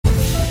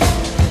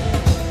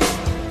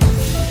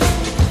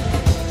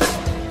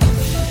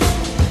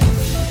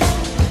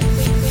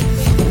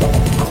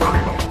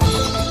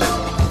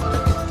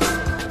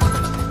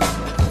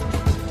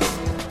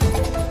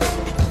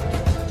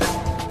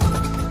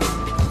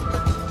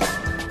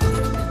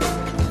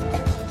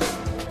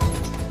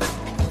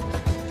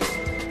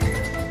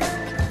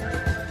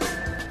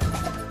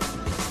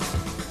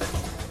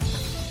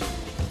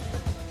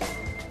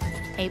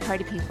Hey,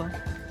 party people.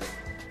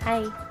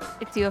 Hi,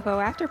 It's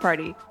UFO After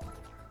Party.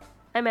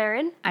 I'm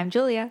Erin, I'm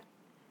Julia.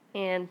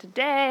 and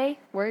today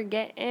we're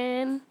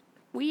getting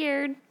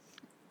weird.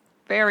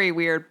 Very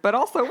weird, but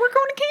also we're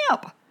going to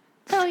camp.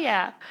 Hell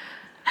yeah.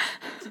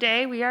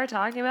 Today we are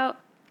talking about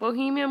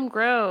Bohemian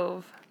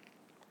Grove.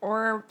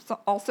 Or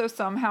also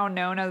somehow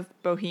known as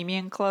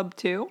Bohemian Club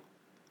 2.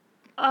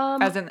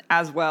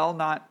 As well,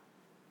 not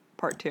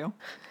part 2.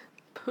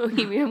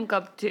 Bohemian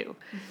Club 2.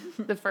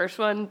 The first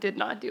one did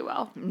not do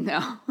well.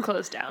 No.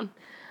 Closed down.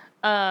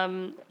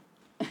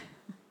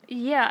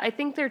 Yeah, I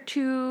think they're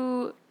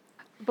two...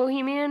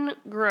 Bohemian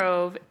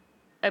Grove,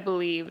 I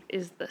believe,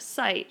 is the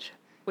site,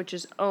 which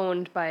is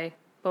owned by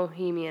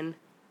Bohemian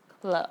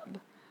Club.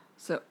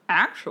 So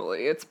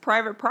actually, it's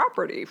private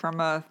property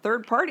from a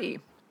third party.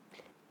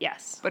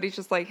 Yes. But he's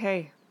just like,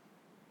 hey,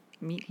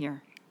 meet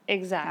here.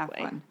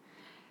 Exactly. Have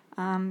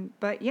fun.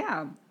 But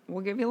yeah,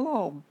 we'll give you a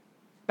little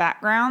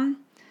background,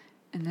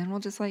 and then we'll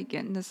just like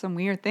get into some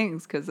weird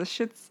things, because this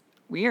shit's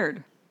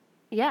weird.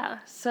 Yeah,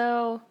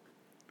 so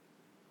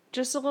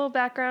just a little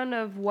background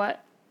of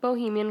what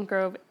Bohemian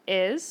Grove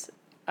is.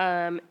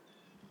 It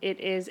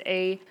is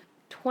a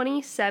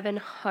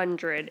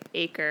 2,700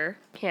 acre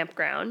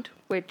campground,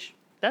 which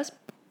that's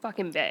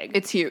fucking big.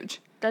 It's huge.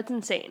 That's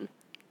insane.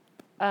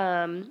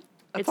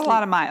 It's a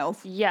lot of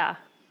miles. Yeah.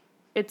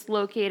 It's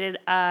located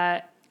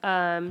at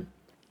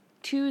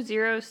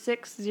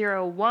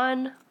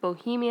 20601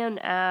 Bohemian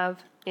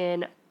Ave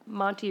in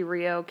Monte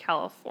Rio,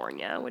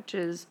 California, which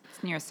is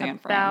It's near San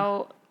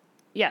Fran.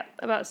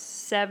 about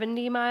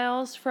 70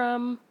 miles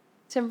from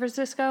San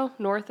Francisco,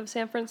 north of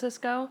San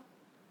Francisco.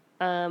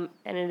 And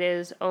it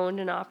is owned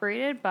and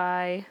operated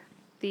by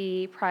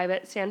the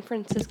private San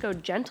Francisco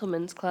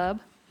Gentlemen's Club,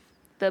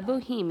 the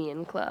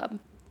Bohemian Club.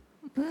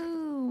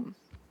 Woo.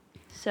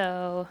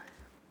 So,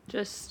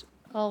 just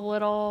a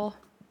little...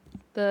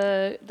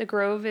 The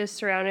grove is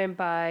surrounded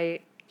by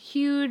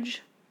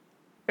huge,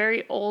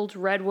 very old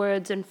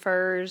redwoods and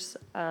firs.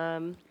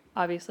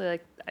 Obviously,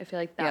 like, I feel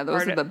like that Yeah,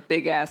 those are the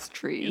big-ass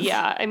trees.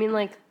 Yeah, I mean,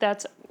 like,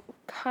 that's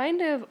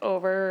kind of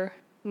over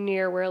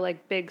near where,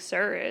 like, Big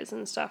Sur is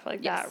and stuff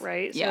like Yes. that,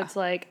 right? So Yeah. it's,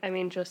 like, I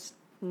mean, just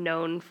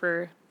known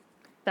for...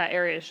 That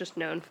area is just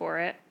known for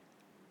it.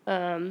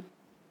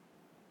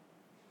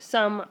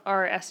 Some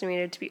are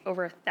estimated to be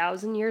over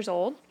 1,000 years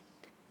old.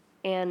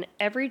 And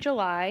every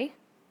July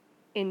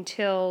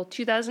until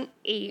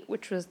 2008,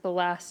 which was the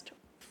last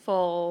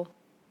full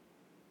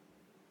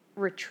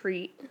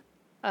retreat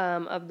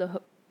of the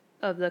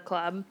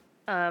club,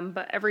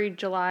 but every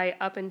July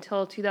up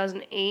until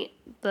 2008,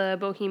 the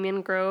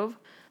Bohemian Grove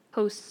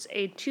hosts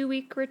a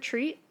 2-week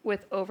retreat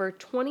with over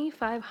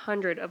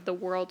 2,500 of the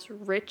world's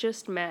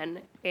richest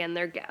men and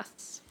their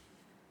guests.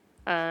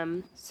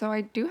 So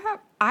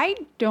I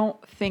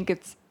don't think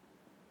it's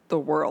the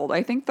world.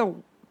 I think the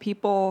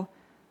people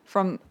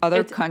from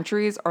other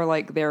countries are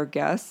like their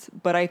guests,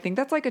 but I think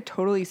that's like a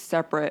totally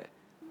separate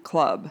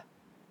club.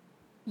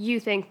 You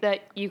think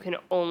that you can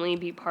only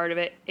be part of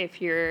it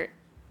if you're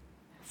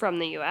from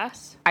the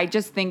U.S.? I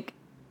just think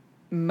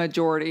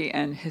majority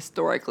and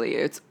historically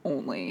it's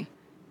only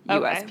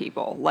U.S.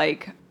 people.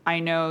 Like, I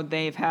know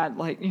they've had,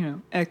 like,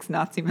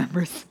 ex-Nazi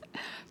members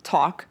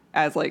talk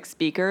as, like,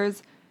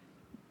 speakers,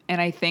 and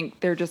I think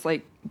they're just,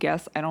 like,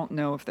 guests. I don't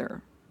know if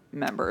they're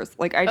members.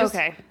 Like,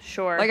 Okay,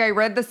 sure. Like, I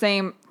read the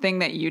same thing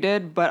that you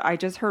did, but I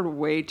just heard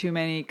way too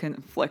many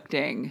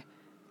conflicting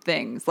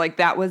things. Like,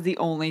 that was the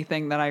only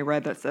thing that I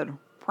read that said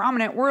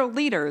prominent world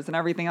leaders, and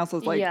everything else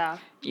was like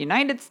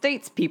United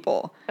States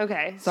people.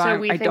 Okay, so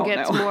we think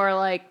it's more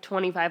like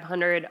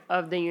 2,500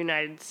 of the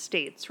United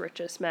States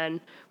richest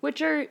men,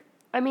 which are,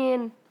 I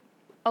mean,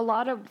 a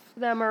lot of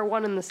them are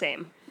one and the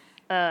same.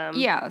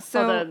 Yeah,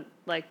 so... Although,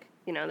 like,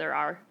 there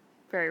are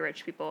very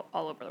rich people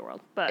all over the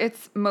world, but...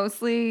 It's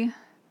mostly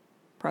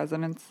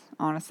presidents,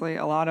 honestly.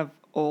 A lot of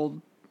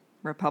old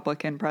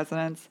Republican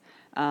presidents,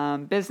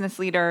 business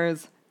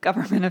leaders,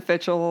 government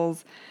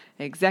officials,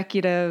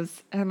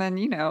 executives, and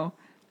then,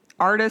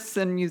 artists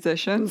and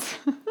musicians.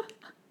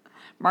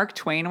 Mark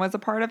Twain was a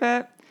part of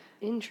it.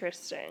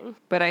 Interesting.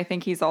 But I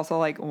think he's also,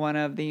 like, one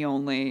of the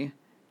only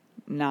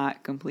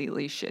not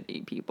completely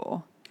shitty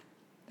people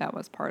that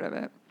was part of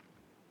it.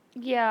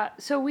 Yeah,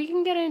 so we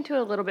can get into it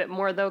a little bit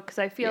more, though, because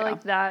I feel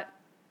like that,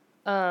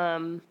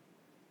 I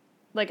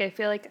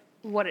feel like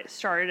what it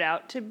started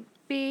out to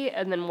be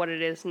and then what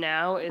it is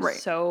now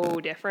is so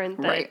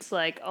different that it's,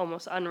 like,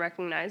 almost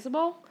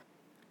unrecognizable.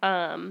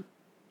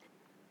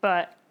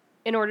 But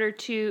in order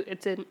to,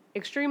 it's an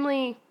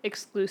extremely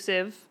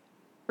exclusive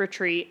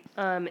retreat.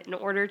 In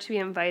order to be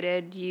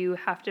invited, you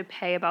have to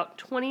pay about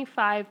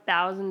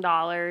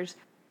 $25,000,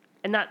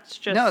 and that's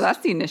just... No, that's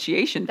the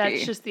initiation fee.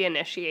 That's just the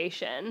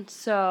initiation,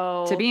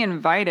 so... To be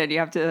invited, you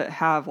have to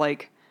have,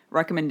 like,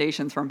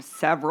 recommendations from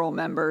several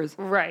members.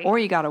 Right. Or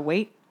you gotta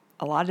wait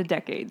a lot of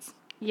decades.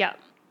 Yeah.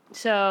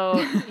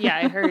 So, yeah,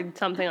 I heard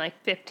something like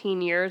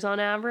 15 years on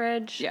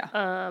average.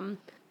 Yeah.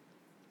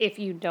 If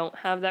you don't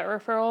have that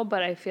referral,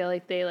 but I feel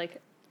like they,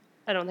 like,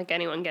 I don't think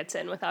anyone gets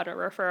in without a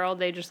referral.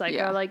 They just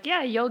Yeah. are like,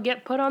 yeah, you'll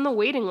get put on the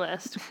waiting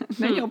list.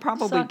 Then you'll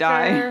probably Sucker.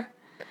 die.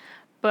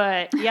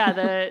 But yeah,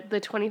 the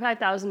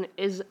 $25,000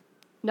 is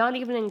not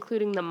even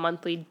including the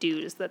monthly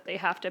dues that they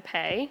have to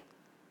pay.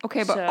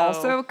 Okay, but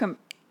also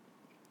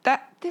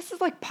this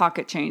is like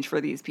pocket change for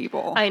these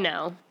people. I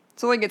know.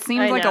 So like it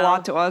seems like a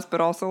lot to us,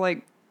 but also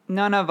like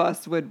none of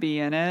us would be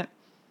in it.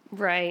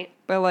 Right.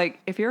 But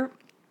like if you're,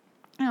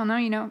 I don't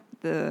know,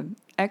 the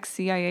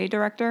ex-CIA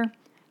director,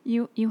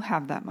 you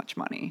have that much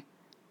money.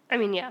 I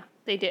mean, yeah,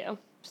 they do.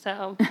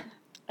 So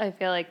I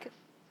feel like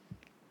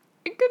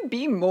it could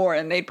be more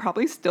and they'd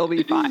probably still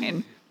be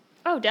fine.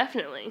 Oh,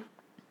 definitely.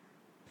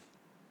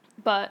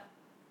 But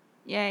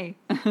yay.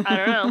 I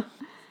don't know.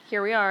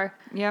 Here we are.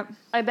 Yep.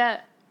 I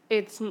bet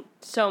it's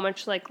so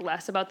much like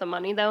less about the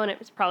money though, and it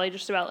was probably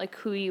just about like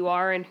who you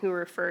are and who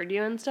referred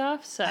you and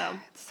stuff. So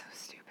it's so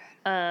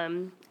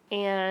stupid.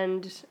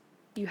 And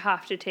you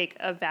have to take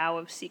a vow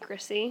of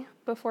secrecy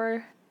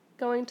before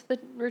going to the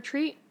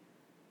retreat.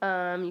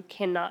 You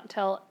cannot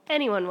tell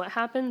anyone what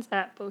happens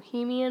at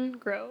Bohemian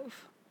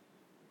Grove.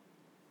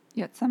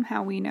 Yet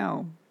somehow we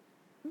know.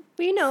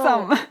 We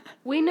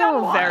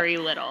know very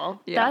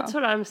little. Yeah. That's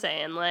what I'm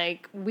saying.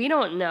 Like, we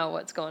don't know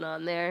what's going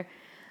on there.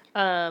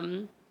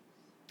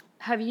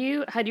 Had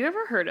you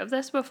ever heard of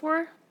this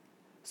before?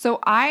 So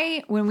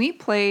when we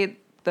played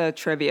the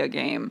trivia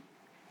game,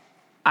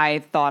 I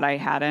thought I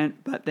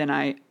hadn't, but then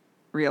I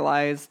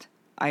realized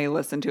I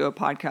listened to a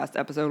podcast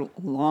episode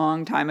a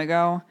long time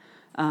ago.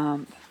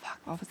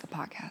 What was the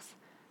podcast?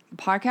 The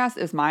podcast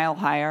is Mile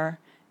Higher.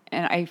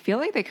 And I feel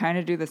like they kind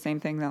of do the same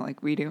thing that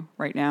like we do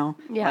right now.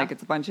 Yeah. Like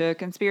it's a bunch of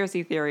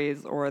conspiracy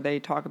theories, or they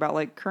talk about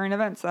like current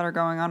events that are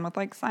going on with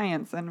like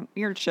science and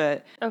weird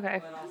shit.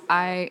 Okay.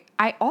 I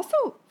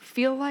also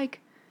feel like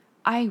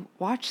I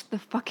watched the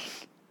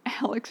fucking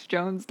Alex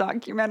Jones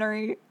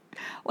documentary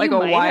like a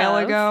while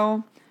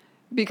ago,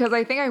 because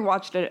I think I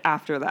watched it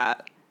after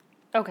that.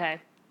 Okay.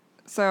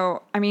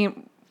 So, I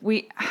mean,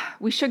 we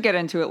should get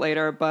into it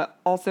later, but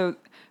also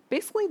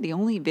basically the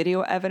only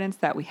video evidence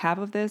that we have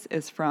of this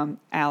is from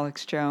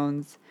Alex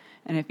Jones.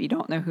 And if you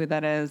don't know who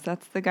that is,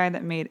 that's the guy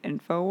that made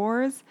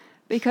InfoWars,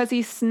 because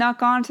he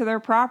snuck onto their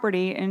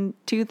property in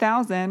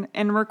 2000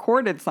 and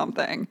recorded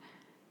something.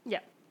 Yeah.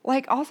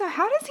 Like, also,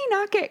 how does he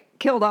not get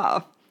killed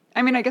off?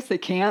 I mean, I guess they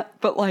can't,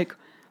 but like,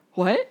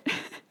 what?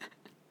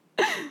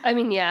 I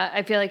mean, yeah,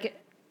 I feel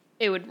like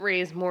it would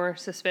raise more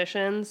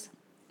suspicions,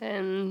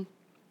 and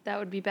that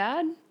would be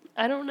bad.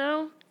 I don't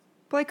know.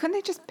 But like, couldn't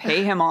they just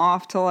pay him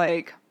off to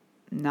like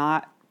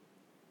not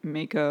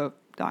make a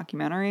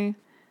documentary?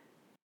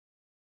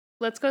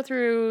 Let's go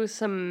through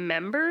some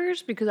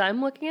members, because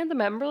I'm looking at the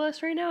member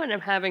list right now and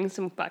I'm having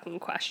some fucking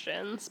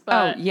questions.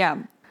 But yeah.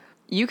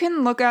 You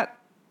can look at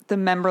the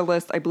member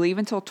list, I believe,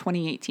 until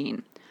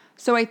 2018.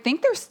 So I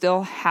think they're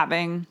still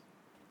having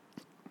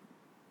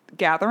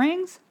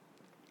gatherings.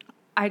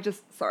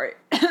 Sorry,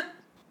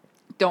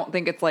 don't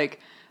think it's like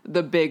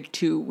the big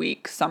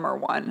 2-week summer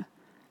one.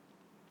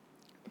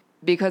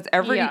 Because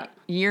every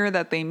year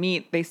that they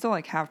meet, they still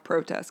like have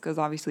protests, because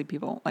obviously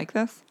people don't like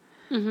this.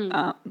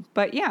 Mm-hmm.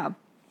 But yeah,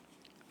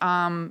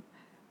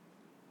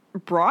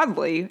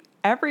 broadly,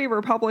 every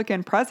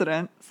Republican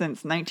president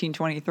since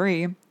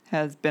 1923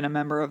 has been a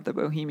member of the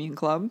Bohemian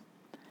Club.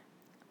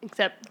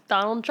 Except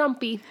Donald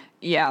Trumpy.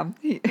 Yeah,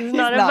 he's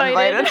not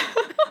invited.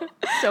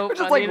 So which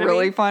is like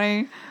really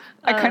funny.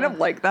 I kind of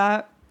like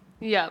that.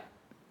 Yeah.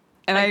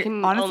 And I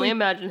can honestly only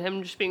imagine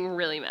him just being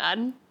really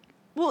mad.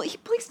 Well, he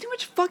plays too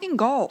much fucking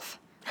golf.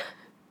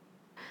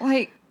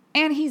 Like,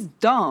 and he's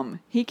dumb.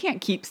 He can't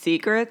keep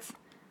secrets.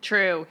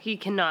 True. He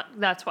cannot.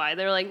 That's why.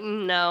 They're like,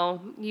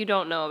 no, you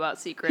don't know about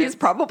secrets. He's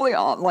probably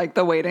on, like,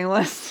 the waiting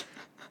list.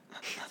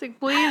 It's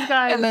like, please,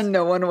 guys. And then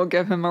no one will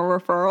give him a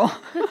referral.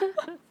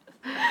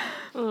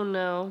 Oh,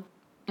 no.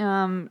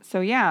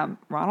 So, yeah,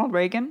 Ronald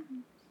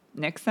Reagan,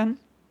 Nixon,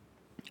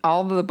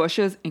 all of the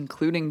Bushes,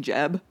 including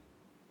Jeb.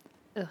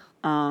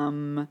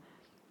 Ugh.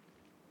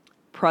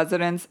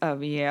 Presidents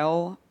of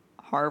Yale,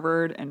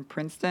 Harvard, and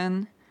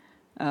Princeton.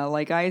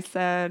 Like I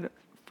said,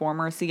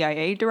 former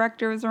CIA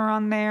directors are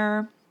on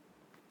there.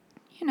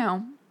 You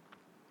know.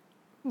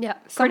 Yeah.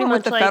 Someone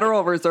with the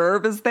Federal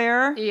Reserve is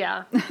there.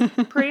 Yeah.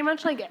 Pretty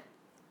much like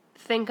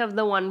think of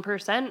the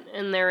 1%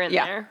 and they're in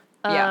there.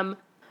 Yeah.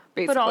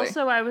 Basically. But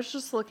also I was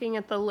just looking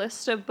at the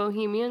list of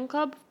Bohemian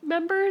Club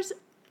members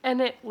and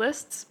it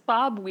lists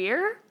Bob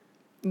Weir.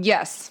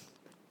 Yes.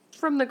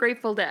 From the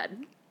Grateful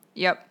Dead.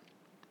 Yep.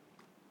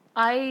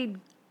 I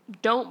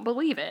don't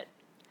believe it.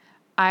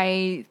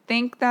 I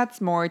think that's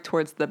more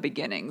towards the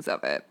beginnings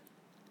of it.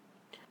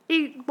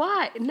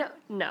 Why?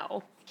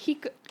 No.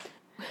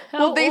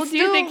 How old do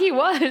you think he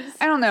was?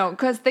 I don't know,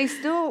 because they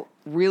still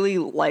really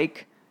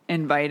like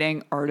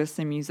inviting artists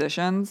and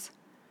musicians.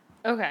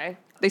 Okay.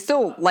 They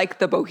still like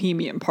the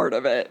bohemian part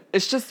of it.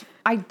 It's just,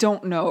 I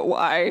don't know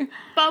why.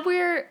 Bob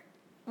Weir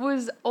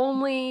was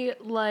only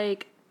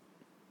like...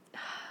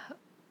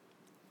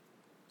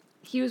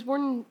 He was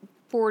born in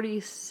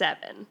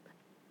 47.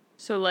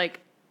 So, like...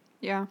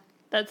 Yeah.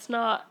 That's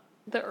not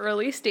the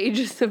early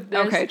stages of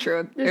this. Okay,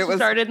 true. This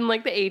started in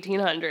like the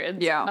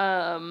 1800s.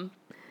 Yeah.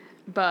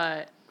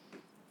 But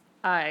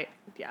I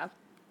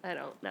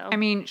don't know. I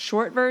mean,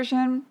 short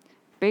version,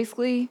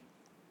 basically,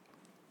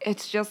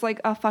 it's just like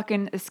a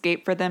fucking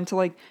escape for them to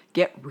like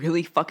get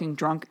really fucking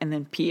drunk and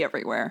then pee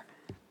everywhere.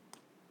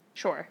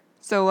 Sure.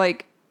 So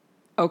like,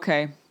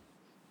 okay,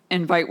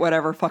 invite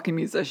whatever fucking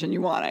musician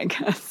you want, I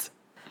guess.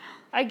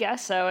 I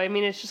guess so. I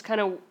mean, it's just kind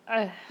of,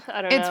 I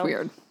don't know. It's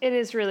weird. It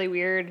is really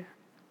weird.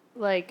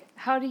 Like,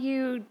 how do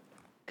you,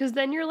 because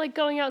then you're like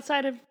going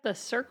outside of the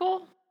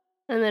circle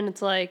and then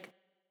it's like,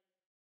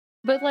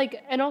 but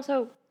like, and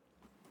also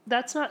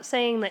that's not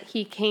saying that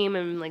he came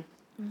and like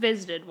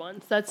visited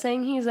once. That's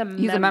saying he's a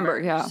member. He's a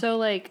member, yeah. So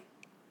like,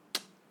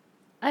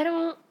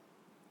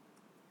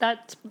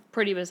 that's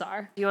pretty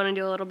bizarre. Do you want to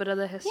do a little bit of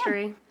the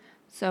history? Yeah.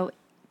 So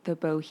the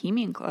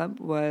Bohemian Club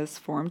was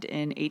formed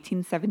in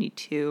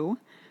 1872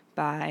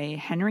 by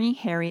Henry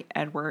Harry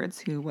Edwards,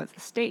 who was a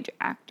stage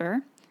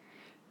actor.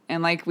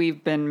 And like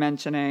we've been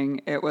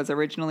mentioning, it was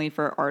originally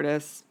for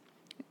artists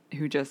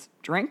who just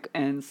drank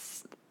and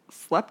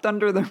slept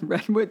under the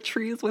redwood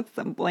trees with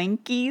some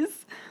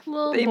blankies.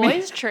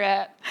 Boys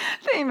trip.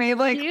 They made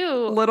like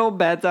Cute. little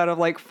beds out of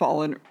like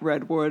fallen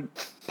redwood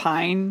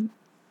pine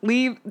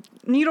leaf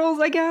needles,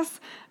 I guess.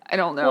 I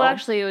don't know. Well,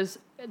 actually,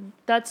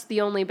 that's the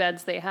only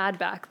beds they had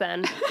back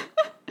then.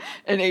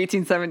 In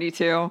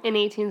 1872? In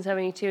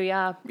 1872,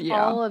 yeah.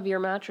 Yeah. All of your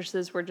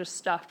mattresses were just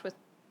stuffed with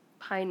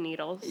pine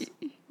needles.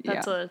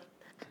 That's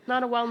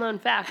not a well-known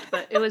fact,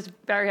 but it was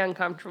very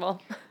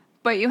uncomfortable.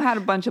 But you had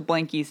a bunch of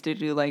blankies to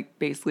do, like,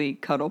 basically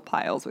cuddle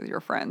piles with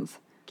your friends.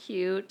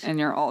 Cute. And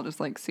you're all just,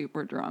 like,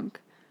 super drunk.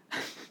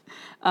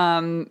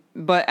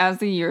 But as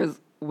the years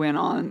went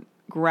on,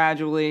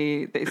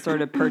 gradually they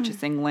started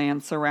purchasing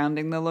land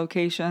surrounding the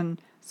location.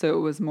 So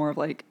it was more of,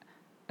 like,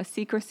 a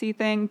secrecy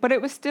thing. But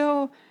it was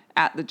still,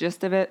 at the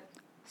gist of it,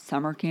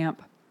 summer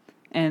camp.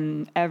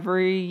 And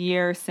every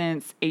year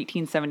since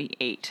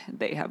 1878,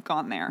 they have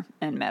gone there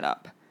and met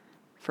up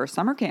for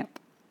summer camp.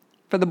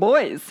 For the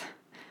boys.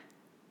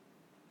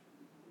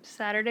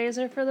 Saturdays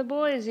are for the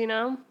boys, you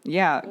know?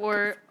 Yeah.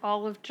 Or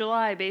all of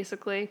July,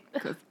 basically.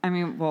 I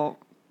mean, well,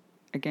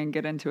 again,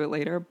 get into it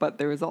later, but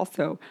there was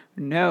also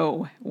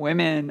no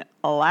women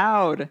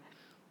allowed.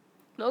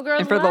 No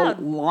girls and for allowed.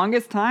 the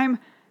longest time,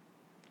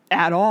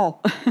 at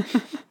all.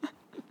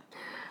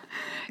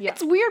 Yeah.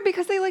 It's weird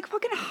because they like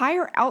fucking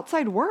hire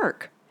outside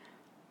work.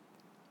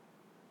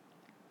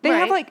 They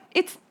have like,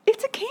 it's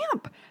a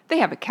camp. They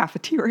have a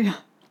cafeteria.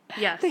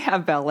 Yes. They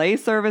have valet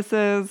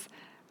services.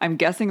 I'm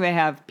guessing they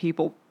have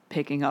people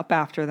picking up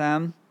after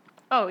them.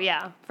 Oh,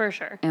 yeah, for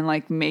sure. And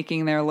like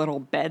making their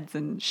little beds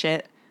and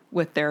shit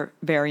with their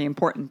very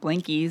important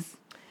blankies.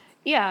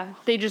 Yeah,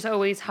 they just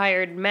always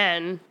hired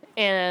men,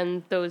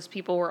 and those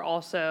people were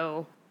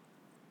also,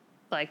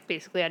 like,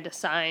 basically had to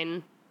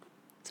sign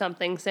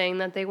something saying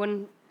that they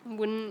wouldn't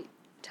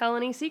tell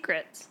any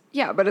secrets.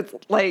 Yeah, but it's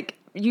like,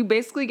 you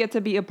basically get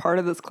to be a part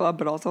of this club,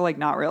 but also like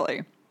not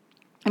really.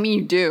 I mean,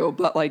 you do,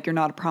 but like you're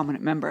not a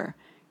prominent member.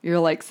 You're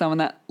like someone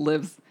that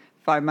lives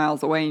 5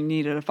 miles away and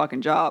needed a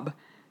fucking job.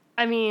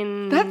 I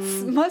mean... That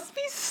must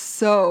be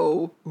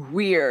so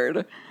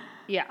weird.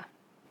 Yeah.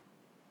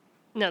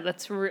 No,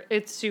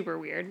 it's super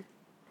weird.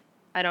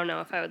 I don't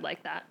know if I would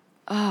like that.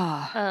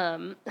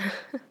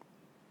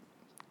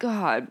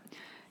 God.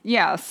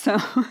 Yeah, so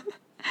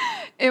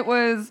it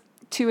was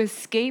to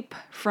escape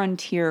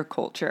frontier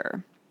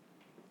culture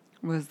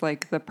was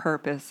like the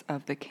purpose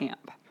of the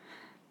camp.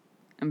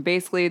 And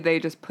basically they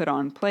just put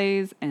on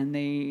plays and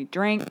they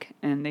drank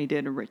and they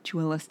did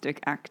ritualistic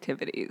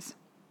activities.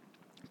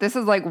 This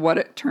is like what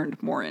it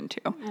turned more into.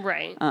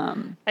 Right.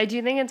 I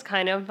do think it's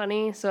kind of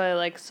funny. So I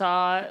like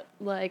saw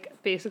like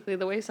basically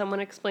the way someone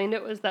explained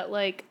it was that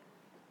like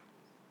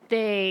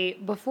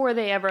before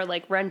they ever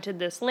like rented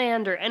this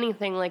land or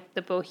anything, like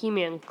the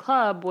Bohemian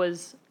Club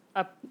was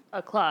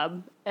a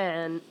club,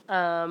 and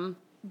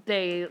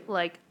they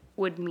like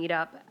would meet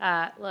up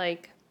at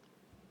like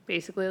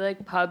basically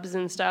like pubs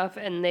and stuff,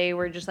 and they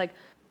were just like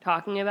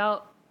talking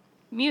about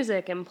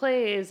music and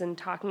plays and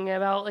talking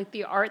about like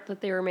the art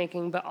that they were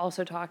making, but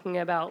also talking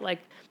about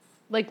like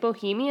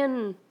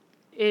Bohemian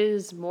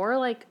is more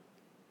like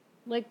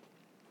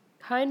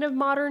kind of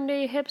modern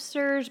day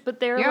hipsters, but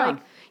they're like,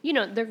 you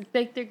know,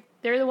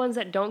 they're the ones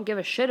that don't give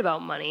a shit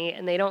about money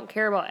and they don't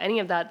care about any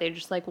of that. They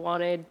just like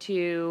wanted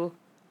to,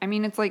 I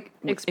mean, it's like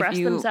express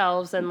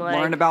themselves and like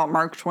learn about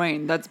Mark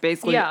Twain. That's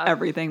basically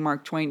everything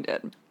Mark Twain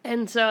did.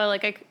 And so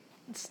like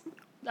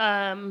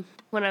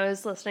when I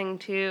was listening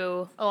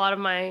to a lot of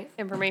my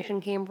information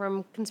came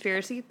from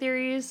Conspiracy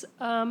Theories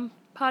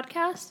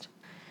podcast,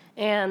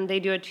 and they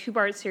do a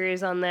 2-part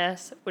series on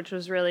this, which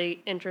was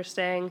really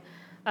interesting.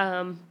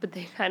 But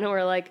they kind of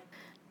were like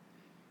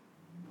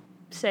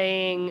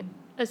saying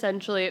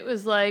essentially it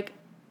was like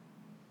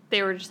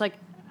they were just like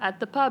at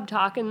the pub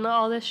talking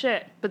all this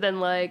shit, but then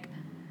like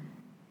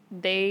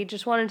they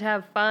just wanted to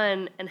have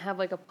fun and have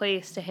like a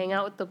place to hang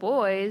out with the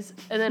boys,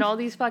 and then all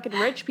these fucking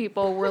rich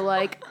people were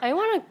like, I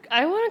want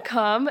to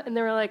come, and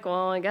they were like,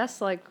 well, I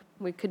guess like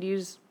we could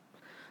use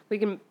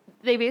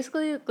They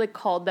basically, like,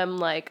 called them,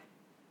 like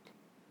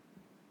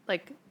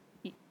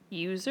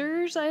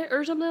users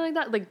or something like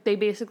that. Like, they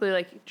basically,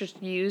 like,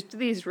 just used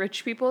these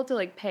rich people to,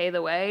 like, pay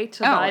the way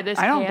to buy this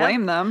I don't camp.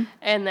 blame them.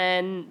 And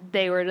then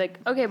they were like,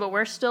 okay, but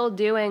we're still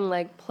doing,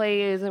 like,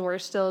 plays, and we're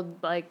still,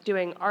 like,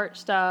 doing art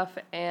stuff,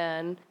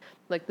 and,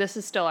 like, this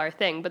is still our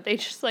thing. But they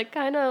just, like,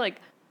 kind of, like,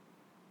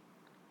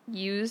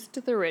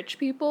 used the rich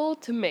people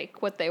to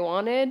make what they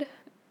wanted,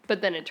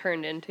 but then it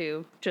turned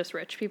into just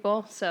rich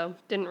people, so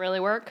didn't really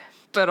work.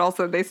 But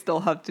also, they still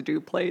have to do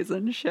plays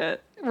and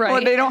shit. Right.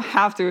 Well, they don't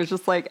have to. It's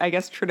just, like, I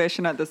guess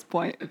tradition at this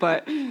point.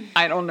 But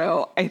I don't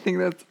know. I think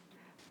that's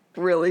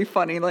really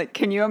funny. Like,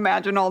 can you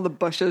imagine all the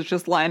bushes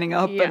just lining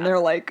up and they're,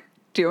 like,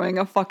 doing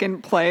a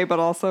fucking play, but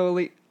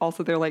also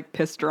they're, like,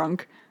 piss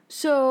drunk?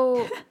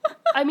 So,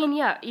 I mean,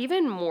 yeah,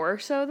 even more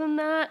so than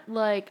that,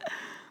 like,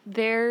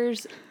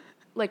 there's,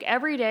 like,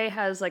 every day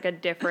has, like, a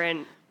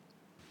different,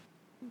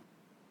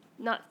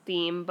 not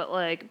theme, but,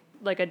 like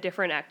a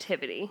different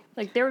activity.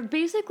 Like, they were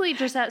basically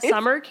just at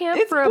summer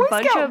camp for a Boy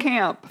bunch Scout of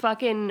camp.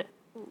 fucking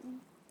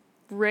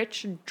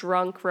rich,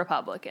 drunk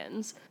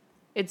Republicans.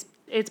 It's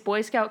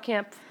Boy Scout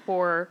camp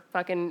for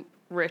fucking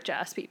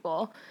rich-ass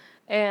people.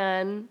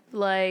 And,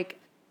 like,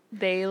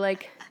 they,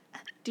 like,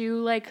 do,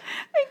 like...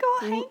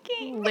 They go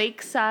hiking.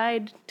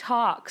 Lakeside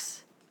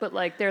talks. But,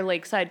 like, their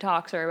lakeside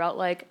talks are about,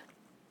 like...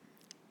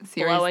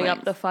 Serious blowing things.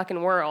 up the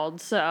fucking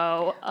world,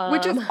 so...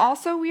 Which is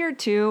also weird,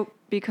 too,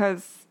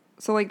 because...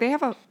 So, like, they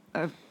have a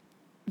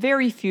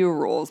very few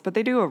rules, but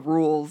they do have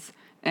rules,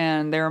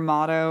 and their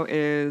motto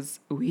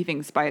is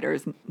 "Weaving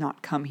spiders,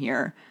 not come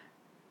here,"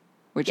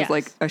 which is,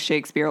 like, a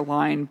Shakespeare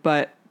line,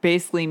 but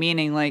basically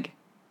meaning, like,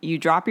 you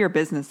drop your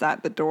business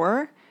at the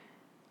door,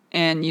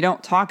 and you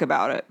don't talk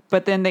about it,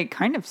 but then they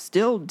kind of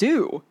still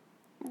do.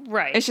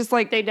 Right. It's just,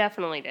 like... They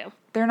definitely do.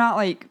 They're not,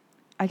 like,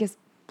 I guess,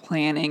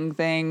 planning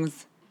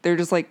things. They're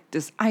just, like,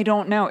 I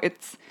don't know.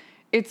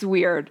 It's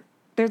weird.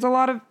 There's a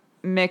lot of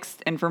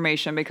mixed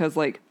information because,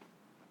 like,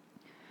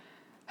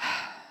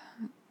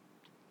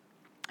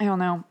 I don't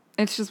know.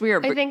 It's just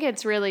weird. I think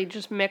it's really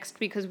just mixed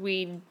because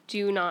we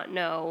do not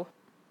know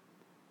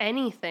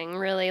anything,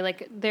 really.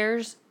 Like,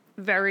 there's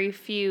very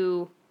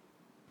few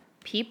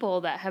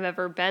people that have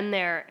ever been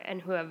there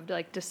and who have,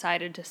 like,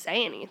 decided to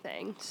say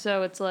anything.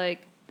 So it's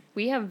like,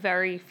 we have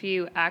very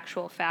few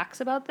actual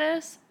facts about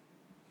this.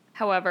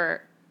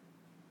 However,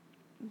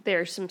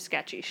 there's some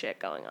sketchy shit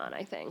going on,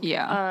 I think.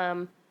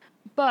 Yeah.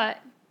 But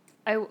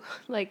I,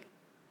 like,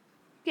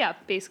 yeah,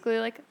 basically,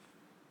 like,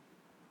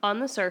 on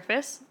the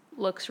surface,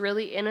 looks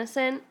really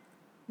innocent.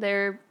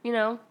 They're, you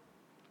know,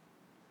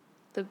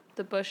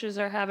 the Bushes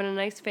are having a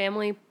nice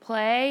family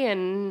play,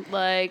 and,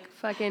 like,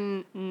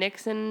 fucking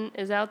Nixon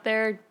is out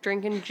there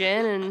drinking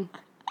gin and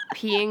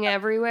peeing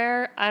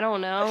everywhere. I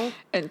don't know.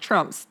 And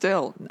Trump's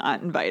still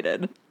not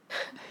invited.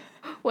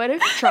 What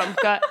if Trump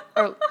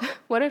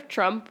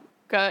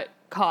got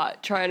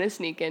caught trying to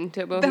sneak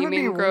into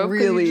Bohemian Grove?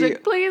 Really, he's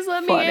like, please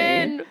let funny. me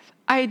in.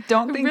 I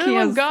don't think really he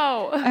has.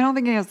 Go. I don't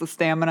think he has the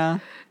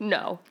stamina.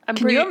 No,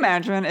 Can you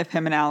imagine if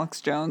him and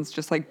Alex Jones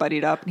just, like,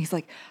 buddied up and he's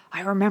like,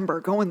 I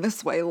remember going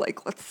this way.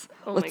 Like, let's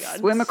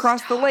swim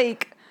across the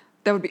lake.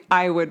 That would be.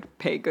 I would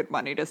pay good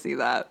money to see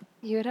that.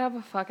 You would have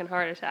a fucking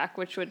heart attack,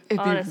 which would It'd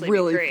honestly be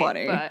really great,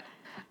 funny.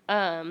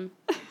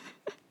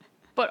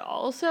 But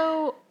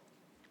also,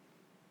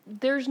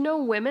 there's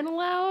no women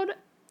allowed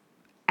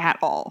At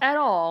all. At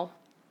all.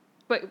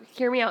 But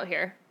hear me out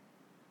here.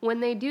 When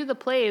they do the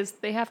plays,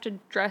 they have to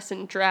dress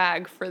in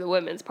drag for the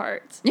women's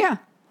parts. Yeah.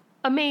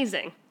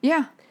 Amazing.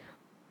 Yeah.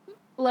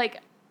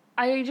 Like,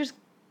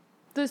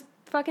 the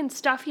fucking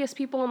stuffiest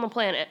people on the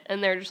planet,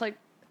 and they're just like,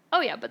 oh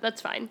yeah, but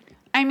that's fine.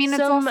 I mean,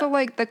 it's also,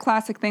 like, the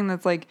classic thing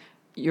that's, like,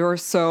 you're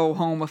so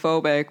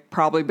homophobic,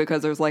 probably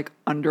because there's, like,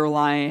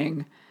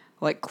 underlying,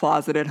 like,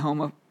 closeted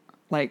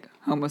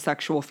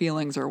homosexual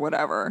feelings or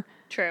whatever.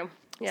 True.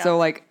 Yeah. So,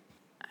 like,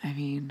 I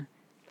mean,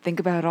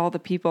 think about all the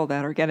people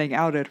that are getting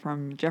outed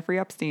from Jeffrey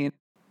Epstein.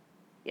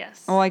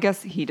 Yes. Well, I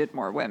guess he did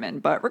more women,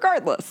 but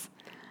regardless.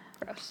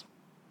 Gross.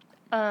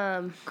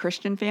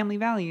 Christian family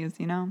values,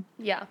 you know?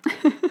 Yeah.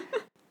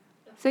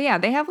 So, yeah,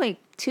 they have, like,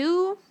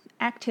 2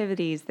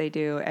 activities they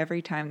do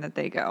every time that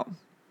they go.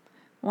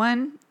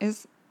 One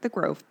is the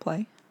Grove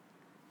play,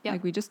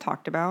 like we just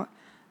talked about.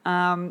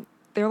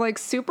 They're, like,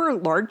 super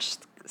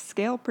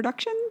large-scale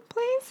production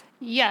plays.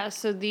 Yeah,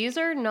 so these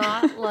are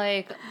not,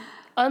 like,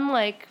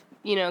 unlike,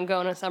 you know,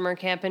 going to summer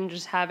camp and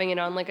just having it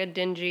on, like, a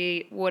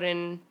dingy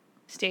wooden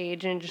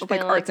stage and just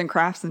like arts and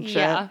crafts and shit.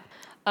 Yeah.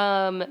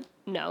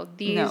 No,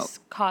 these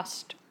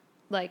cost,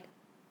 like,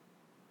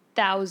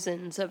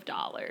 thousands of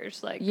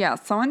dollars. Like, yeah,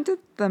 someone did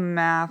the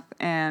math,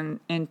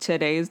 and in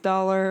today's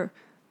dollar,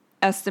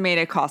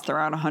 estimated cost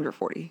around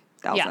 $140,000.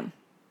 Yeah.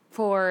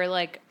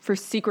 For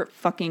secret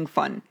fucking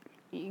fun.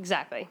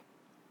 Exactly.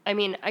 I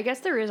mean, I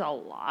guess there is a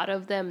lot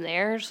of them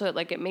there, so,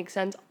 like, it makes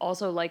sense.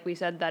 Also, like we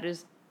said, that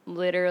is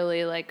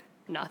literally, like,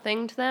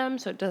 nothing to them,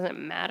 so it doesn't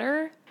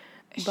matter.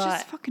 It's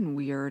just fucking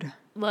weird.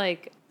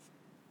 Like,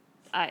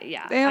 they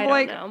have,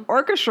 like,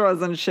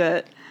 orchestras and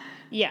shit.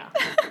 Yeah.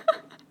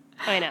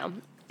 I know.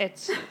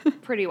 It's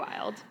pretty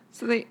wild.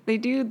 So they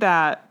do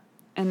that,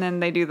 and then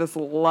they do this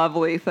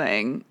lovely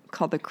thing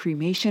called the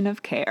cremation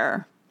of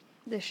care.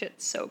 This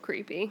shit's so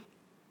creepy.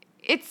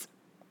 It's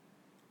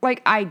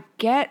like, I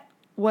get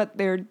what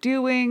they're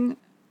doing,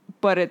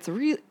 but it's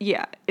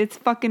it's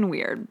fucking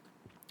weird.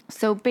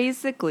 So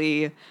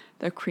basically,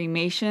 the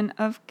cremation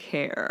of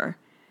care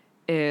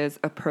is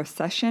a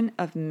procession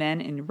of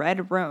men in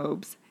red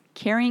robes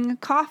carrying a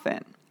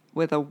coffin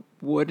with a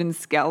wooden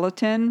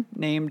skeleton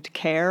named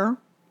Care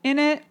in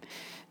it,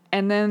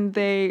 and then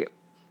they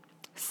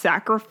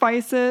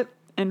sacrifice it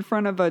in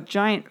front of a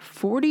giant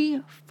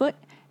 40-foot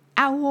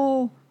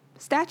owl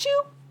statue?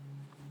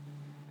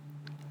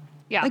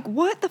 Yeah. Like,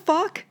 what the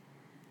fuck?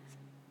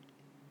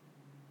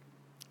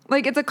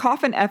 Like, it's a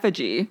coffin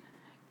effigy,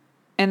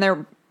 and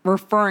they're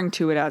referring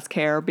to it as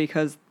Care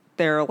because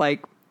they're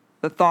like,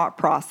 the thought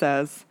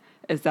process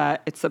is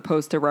that it's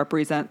supposed to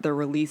represent the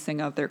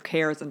releasing of their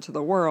cares into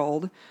the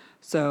world.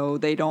 So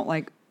they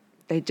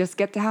just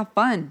get to have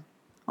fun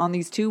on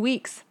these 2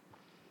 weeks.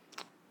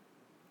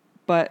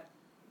 But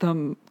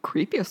the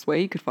creepiest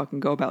way you could fucking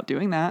go about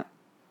doing that.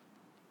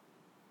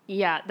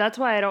 Yeah, that's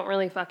why I don't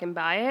really fucking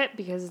buy it,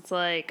 because it's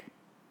like,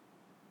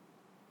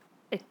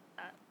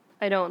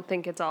 I don't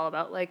think it's all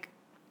about like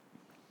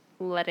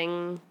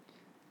letting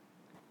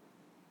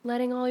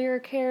all your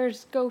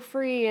cares go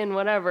free and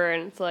whatever,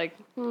 and it's like,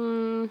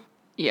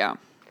 Yeah.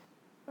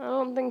 I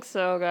don't think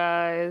so,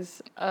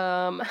 guys.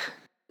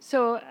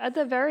 So at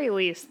the very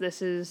least,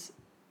 this is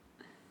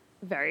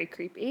very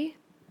creepy.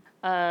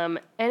 And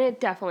it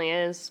definitely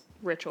is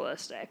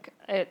ritualistic.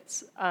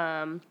 It's,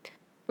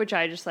 which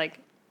I just like,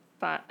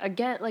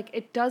 again, like,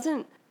 it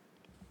doesn't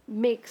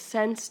make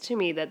sense to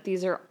me that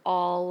these are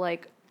all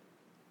like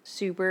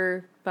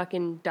super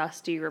fucking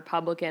dusty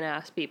Republican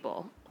ass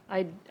people.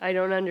 I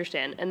don't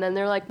understand. And then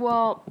they're like,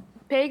 well,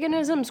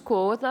 paganism's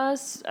cool with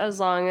us as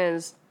long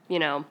as,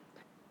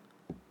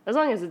 as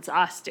long as it's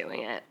us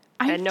doing it.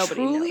 And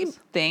nobody truly knows.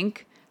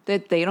 Think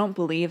that they don't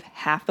believe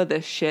half of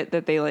the shit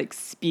that they like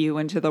spew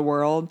into the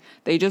world.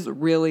 They just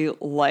really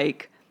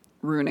like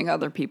ruining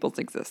other people's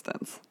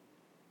existence.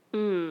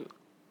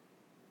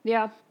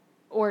 Yeah.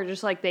 Or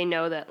just like they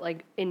know that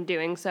like in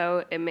doing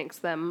so, it makes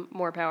them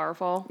more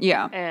powerful.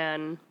 Yeah.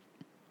 And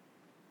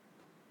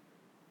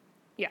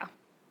yeah,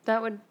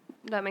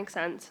 that makes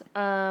sense.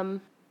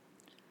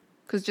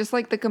 Because just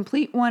like the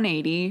complete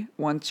 180,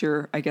 once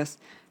you're, I guess,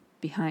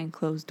 behind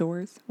closed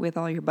doors with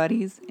all your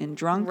buddies and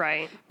drunk.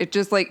 Right. It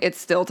just like, it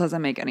still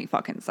doesn't make any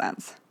fucking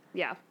sense.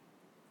 Yeah.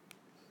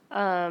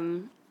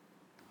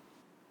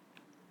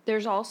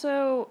 There's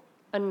also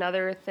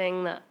another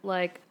thing that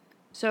like,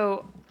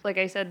 so like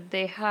I said,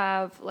 they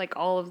have like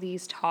all of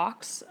these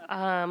talks,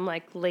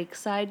 like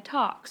lakeside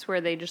talks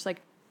where they just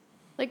like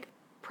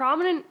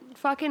prominent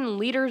fucking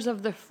leaders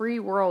of the free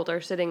world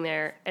are sitting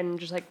there and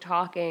just like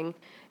talking,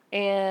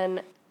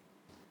 and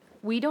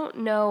we don't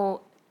know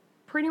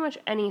pretty much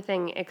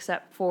anything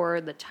except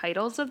for the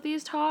titles of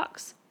these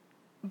talks,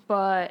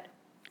 but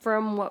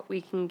from what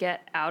we can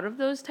get out of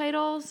those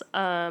titles,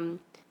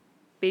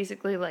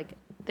 basically like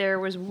there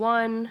was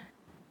one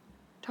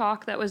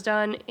talk that was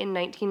done in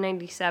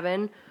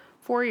 1997,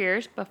 4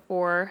 years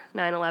before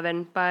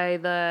 9/11, by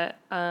the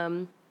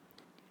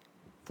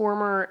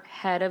former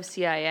head of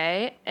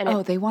CIA.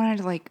 And they wanted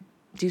to like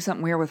do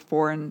something weird with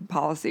foreign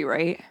policy,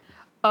 right?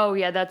 Oh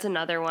yeah, that's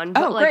another one.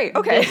 But, great.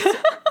 Okay.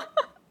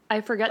 I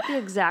forget the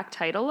exact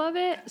title of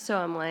it, so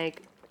I'm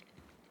like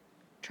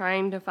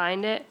trying to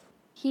find it.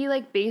 He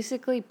like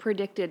basically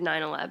predicted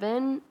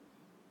 9/11,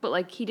 but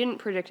like he didn't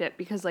predict it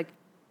because like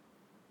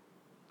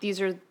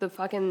these are the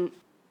fucking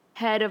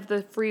head of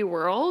the free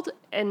world,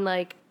 and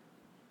like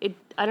it,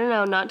 I don't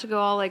know, not to go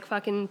all like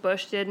fucking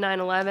Bush did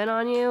 9/11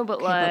 on you,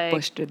 but like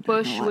but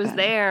Bush was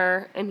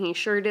there and he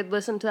sure did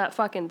listen to that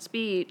fucking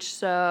speech,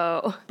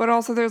 so. But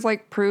also there's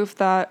like proof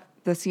that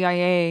the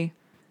CIA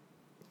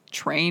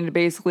trained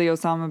basically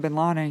Osama bin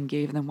Laden and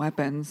gave them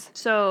weapons.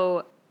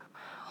 So,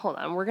 hold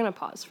on, we're gonna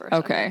pause for a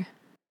second. Okay.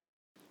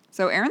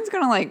 So Aaron's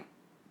gonna like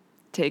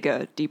take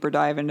a deeper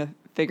dive into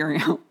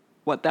figuring out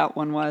what that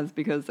one was,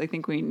 because I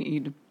think we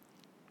need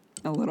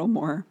a little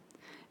more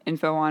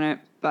info on it.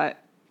 But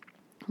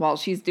while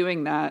she's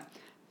doing that,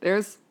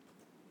 there's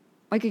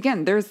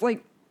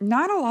like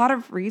not a lot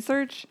of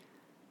research,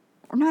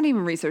 or not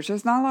even research.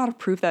 There's not a lot of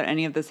proof that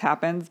any of this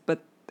happens,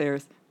 but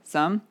there's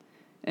some.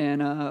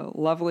 And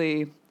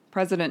lovely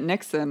President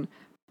Nixon,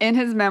 in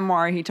his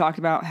memoir, he talked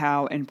about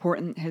how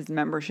important his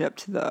membership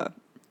to the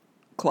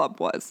club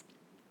was,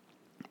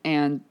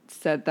 and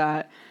said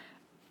that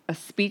a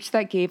speech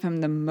that gave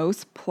him the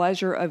most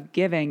pleasure of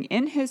giving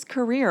in his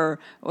career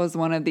was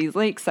one of these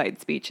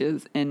lakeside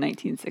speeches in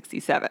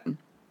 1967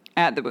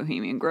 at the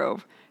Bohemian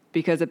Grove,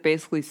 because it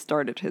basically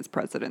started his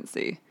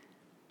presidency.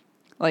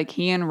 Like,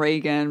 he and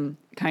Reagan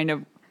kind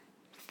of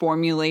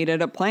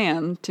formulated a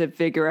plan to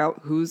figure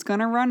out who's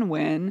going to run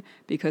when,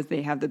 because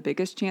they have the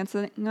biggest chance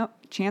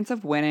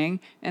of winning,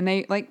 and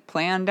they like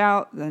planned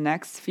out the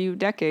next few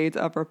decades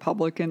of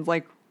Republicans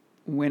like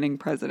winning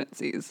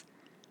presidencies.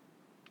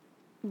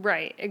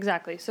 Right,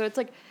 exactly. So it's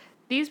like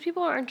these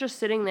people aren't just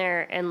sitting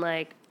there and,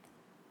 like,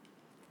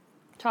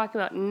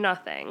 talking about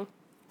nothing.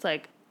 It's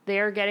like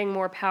they're getting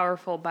more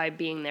powerful by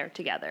being there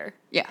together.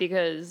 Yeah.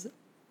 Because,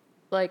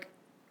 like,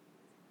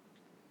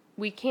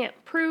 we can't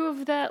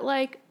prove that,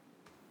 like,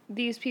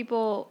 these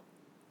people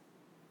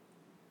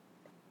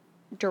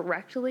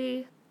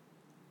directly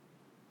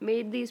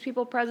made these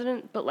people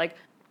president, but, like,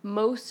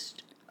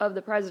 most of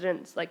the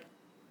presidents, like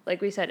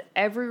we said,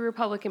 every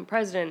Republican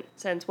president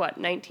since, what,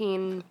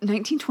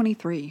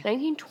 1923.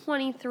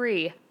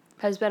 1923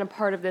 has been a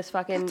part of this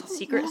fucking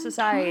secret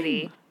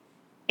society. Time.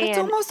 It's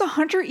almost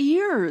 100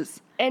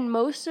 years. And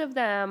most of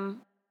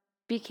them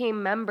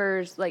became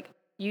members, like,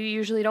 you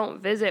usually don't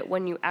visit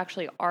when you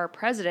actually are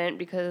president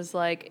because,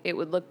 like, it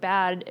would look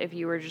bad if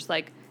you were just,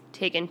 like,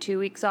 taking 2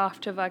 weeks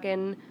off to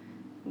fucking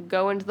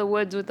go into the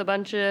woods with a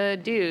bunch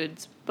of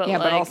dudes. But yeah,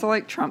 like, but also,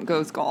 like, Trump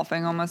goes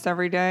golfing almost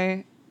every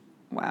day.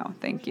 Wow,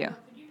 thank you.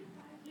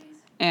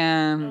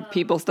 And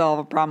people still have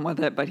a problem with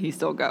it, but he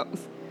still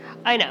goes.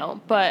 I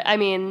know, but, I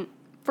mean,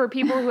 for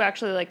people who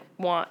actually, like,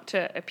 want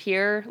to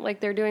appear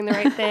like they're doing the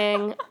right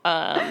thing,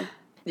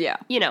 yeah,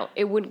 you know,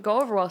 it wouldn't go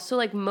over well. So,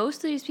 like, most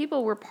of these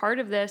people were part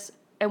of this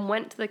and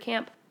went to the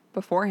camp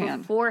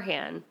beforehand.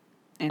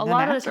 And a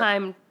lot of the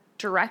time,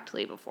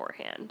 directly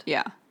beforehand.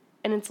 Yeah.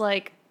 And it's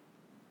like,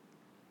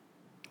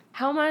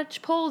 how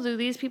much pull do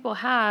these people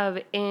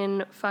have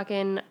in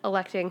fucking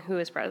electing who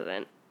is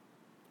president?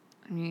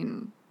 I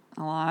mean,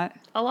 a lot.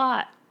 A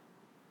lot.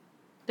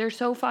 They're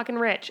so fucking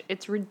rich.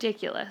 It's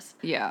ridiculous.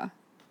 Yeah.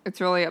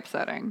 It's really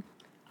upsetting.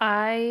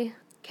 I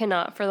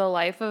cannot for the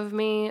life of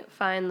me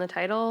find the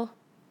title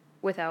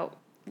without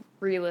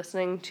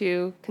re-listening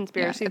to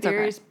Conspiracy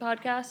Theories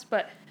podcast,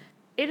 but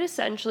it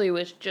essentially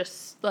was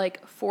just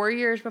like 4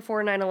 years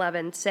before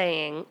 9/11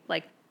 saying,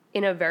 like,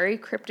 in a very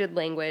cryptid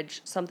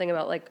language, something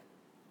about, like,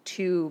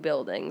 2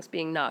 buildings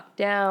being knocked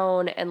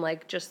down and,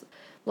 like, just,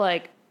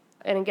 like,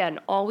 and again,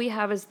 all we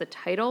have is the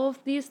title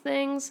of these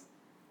things,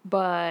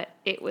 but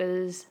it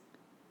was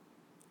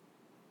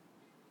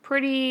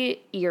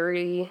pretty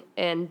eerie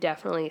and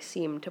definitely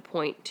seemed to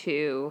point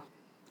to,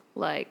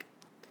 like,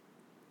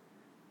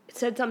 it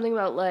said something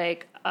about,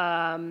 like,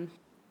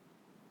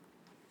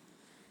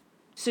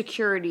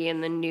 security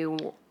in the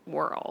new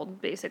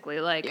world, basically.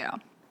 Like, yeah.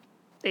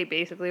 They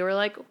basically were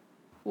like,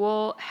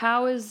 well,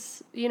 how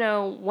is, you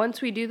know,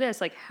 once we do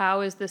this, like,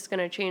 how is this going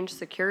to change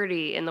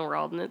security in the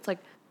world? And it's like,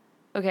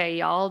 okay,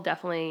 y'all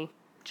definitely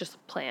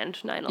just planned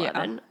 9/11.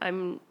 Yeah.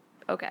 I'm,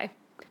 okay.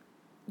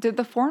 Did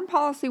the foreign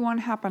policy one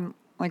happen,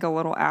 like, a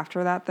little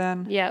after that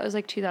then? Yeah, it was,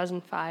 like,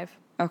 2005.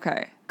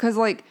 Okay. Because,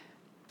 like,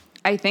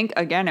 I think,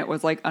 again, it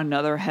was, like,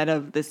 another head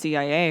of the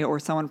CIA or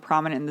someone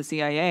prominent in the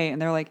CIA,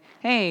 and they're like,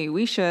 hey,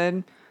 we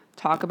should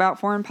talk about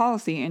foreign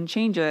policy and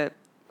change it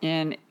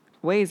in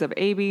ways of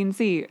A, B, and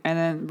C. And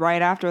then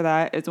right after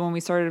that is when we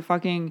started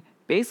fucking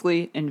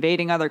basically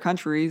invading other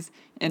countries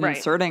and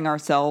inserting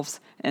ourselves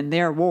in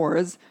their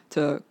wars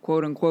to,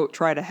 quote unquote,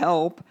 try to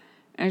help.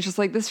 And it's just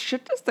like, this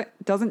shit just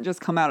doesn't just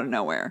come out of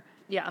nowhere.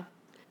 Yeah.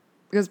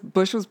 Because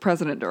Bush was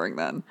president during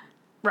then.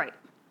 Right.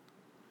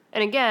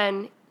 And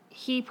again,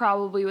 he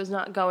probably was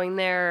not going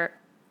there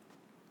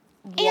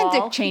and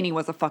Dick Cheney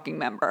was a fucking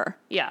member.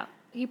 Yeah.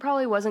 He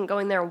probably wasn't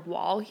going there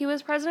while he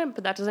was president,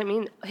 but that doesn't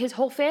mean his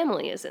whole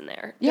family is in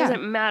there. It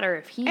doesn't matter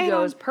if he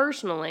goes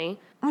personally.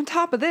 On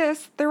top of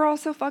this, they're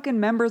also fucking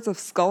members of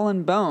Skull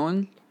and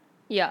Bone.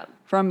 Yeah.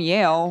 From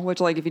Yale, which,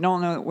 like, if you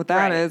don't know what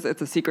that is,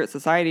 it's a secret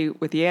society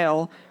with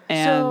Yale.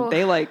 And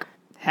they, like,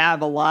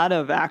 have a lot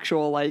of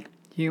actual, like,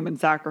 human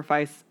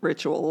sacrifice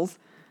rituals.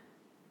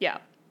 Yeah.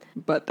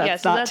 But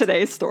that's not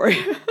today's story.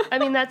 I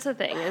mean, that's the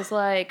thing, is,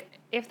 like,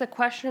 if the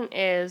question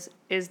is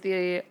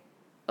the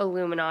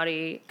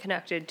Illuminati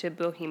connected to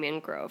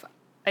Bohemian Grove?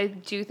 I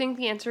do think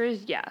the answer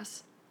is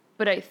yes.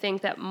 But I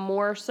think that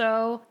more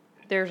so,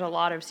 there's a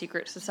lot of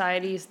secret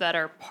societies that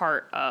are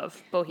part of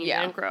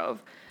Bohemian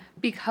Grove.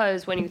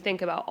 Because when you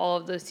think about all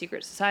of those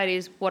secret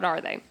societies, what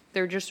are they?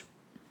 They're just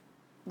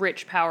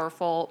rich,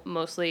 powerful,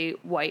 mostly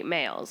white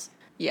males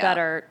that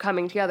are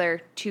coming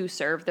together to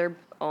serve their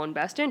own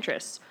best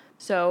interests.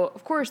 So,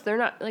 of course, they're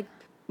not, like,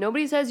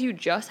 nobody says you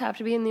just have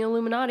to be in the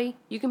Illuminati.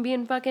 You can be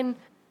in fucking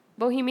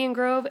Bohemian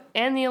Grove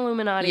and the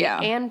Illuminati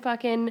and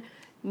fucking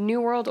New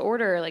World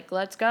Order. Like,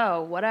 let's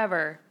go,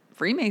 whatever.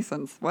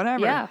 Freemasons,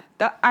 whatever. Yeah.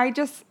 I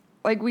just,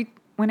 like,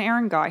 when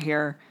Aaron got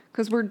here,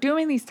 because we're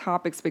doing these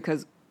topics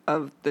because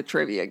of the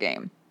trivia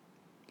game.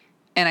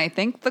 And I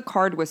think the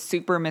card was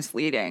super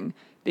misleading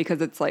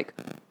because it's like,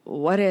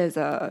 what is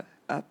a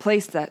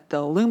place that the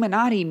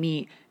Illuminati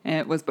meet? And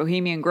it was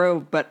Bohemian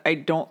Grove, but I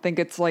don't think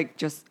it's, like,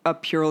 just a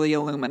purely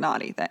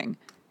Illuminati thing.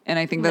 And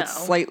I think that's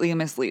slightly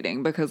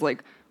misleading because,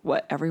 like,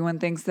 what, everyone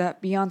thinks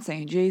that Beyonce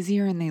and Jay-Z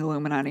are in the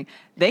Illuminati.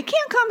 They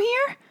can't come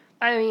here?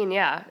 I mean,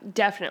 yeah,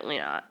 definitely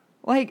not.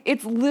 Like,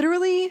 it's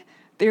literally,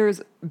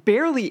 there's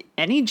barely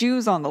any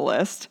Jews on the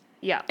list.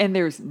 Yeah. And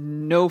there's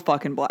no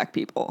fucking black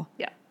people.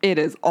 Yeah. It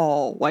is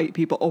all white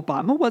people.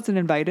 Obama wasn't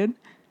invited.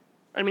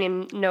 I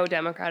mean, no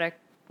Democratic.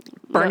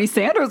 Bernie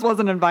Sanders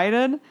wasn't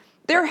invited.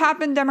 There have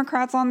been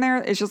Democrats on there.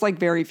 It's just, like,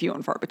 very few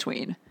and far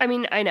between. I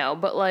mean, I know,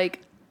 but,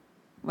 like...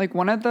 Like,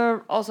 one of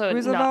the also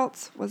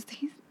Roosevelts was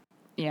he...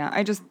 Yeah,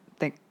 I just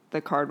think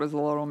the card was a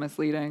little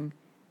misleading.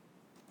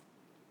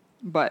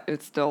 But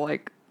it's still,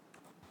 like,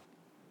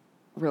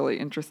 really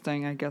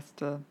interesting, I guess,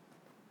 to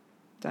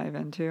dive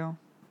into.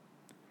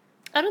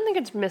 I don't think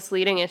it's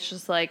misleading. It's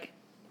just, like,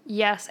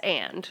 yes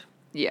and.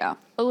 Yeah.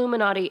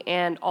 Illuminati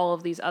and all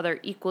of these other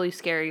equally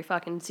scary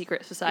fucking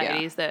secret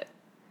societies that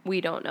we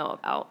don't know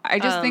about. I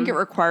just think it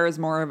requires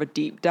more of a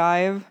deep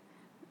dive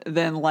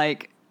than,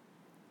 like,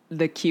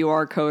 the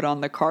QR code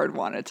on the card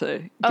wanted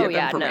to give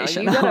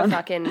information no, you gotta on.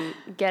 fucking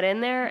get in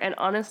there. And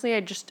honestly, I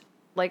just,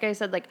 like I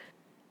said, like,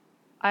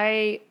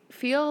 I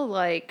feel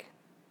like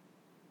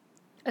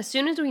as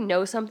soon as we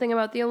know something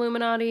about the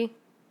Illuminati,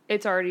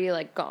 it's already,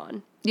 like,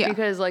 gone. Yeah.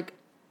 Because, like,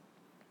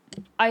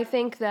 I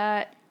think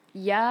that,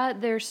 yeah,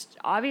 there's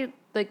obvious,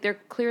 like, they're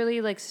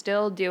clearly, like,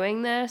 still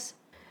doing this.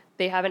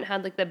 They haven't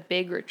had, like, the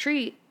big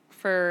retreat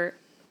for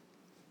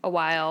a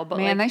while, but,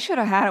 Man, like, they should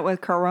have had it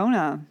with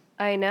Corona.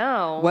 I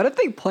know. What if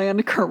they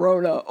planned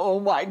Corona? Oh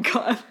my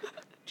God.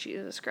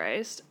 Jesus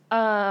Christ.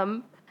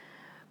 But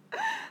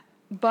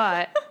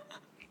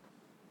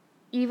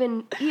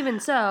even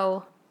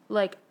so,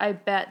 like, I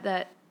bet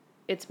that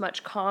it's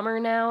much calmer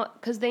now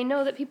because they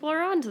know that people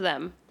are onto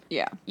them.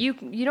 Yeah. You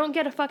don't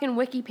get a fucking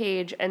wiki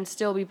page and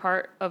still be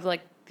part of,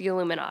 like, the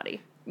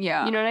Illuminati.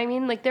 Yeah. You know what I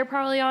mean? Like, they're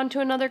probably on to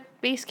another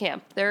base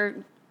camp.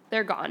 They're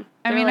gone.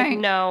 I They're mean, like,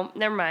 no,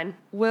 never mind.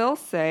 Will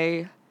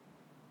say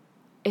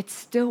it's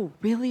still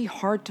really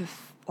hard to,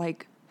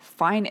 like,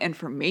 find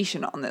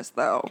information on this,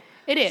 though.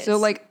 It is. So,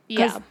 like,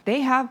 because yeah.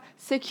 they have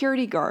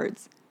security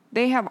guards.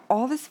 They have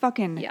all this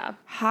fucking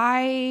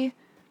high...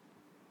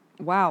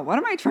 Wow, what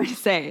am I trying to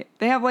say?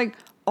 They have, like,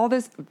 all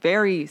this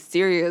very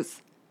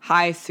serious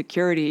high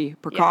security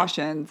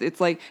precautions. It's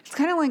like, it's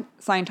kind of like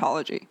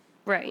Scientology.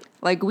 Right.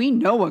 Like, we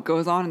know what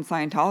goes on in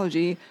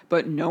Scientology,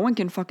 but no one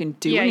can fucking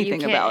do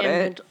anything about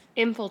it.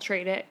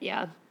 Infiltrate it.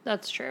 Yeah,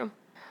 that's true.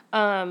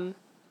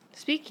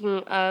 Speaking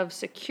of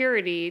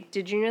security,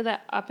 did you know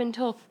that up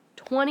until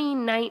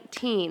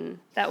 2019,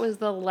 that was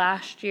the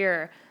last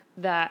year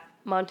that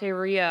Monte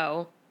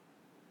Rio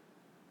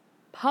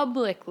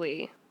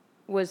publicly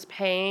was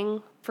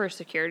paying for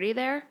security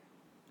there?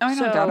 Oh, I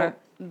don't doubt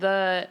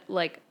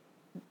it.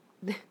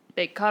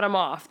 They cut them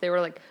off. They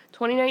were like,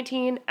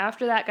 2019,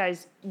 after that,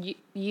 guys,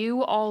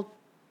 you all,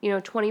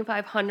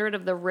 2,500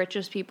 of the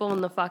richest people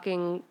in the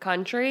fucking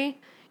country,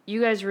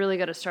 you guys really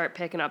got to start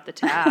picking up the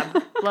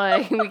tab.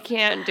 Like, we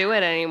can't do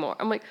it anymore.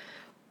 I'm like,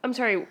 I'm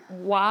sorry,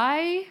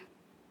 why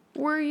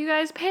were you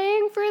guys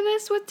paying for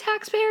this with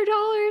taxpayer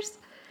dollars?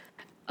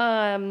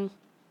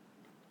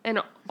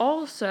 And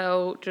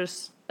also,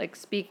 just, like,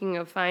 speaking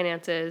of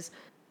finances,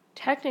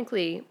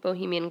 technically,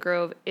 Bohemian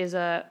Grove is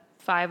a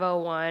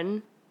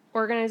 501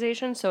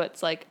 organization, so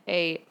it's like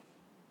a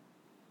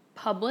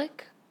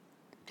public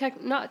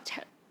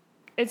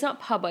it's not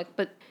public,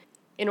 but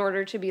in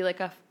order to be like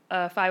a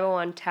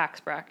 501 tax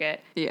bracket,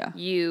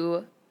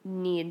 you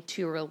need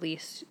to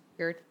release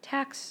your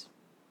tax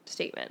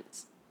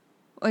statements.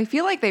 Well, I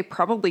feel like they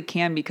probably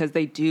can because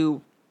they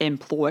do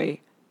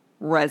employ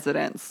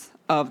residents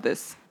of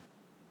this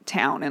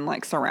town and,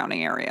 like,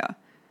 surrounding area.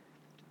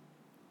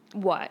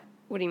 What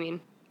do you mean?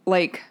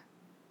 Like,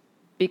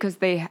 because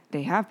they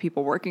have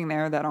people working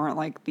there that aren't,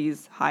 like,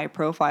 these high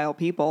profile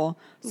people.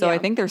 So I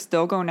think they're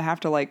still going to have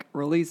to, like,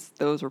 release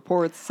those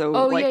reports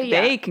so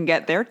they can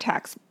get their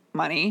tax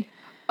money.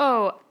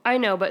 Oh, I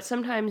know, but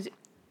sometimes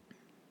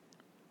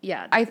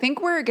I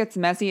think where it gets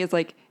messy is,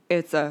 like,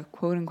 it's a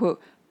quote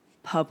unquote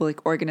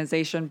public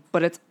organization,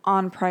 but it's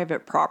on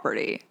private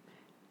property.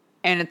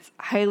 And it's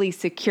highly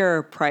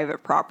secure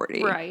private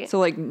property. Right. So,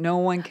 like, no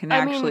one can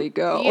actually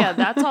go. Yeah,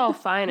 that's all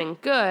fine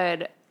and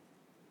good.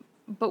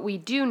 But we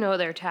do know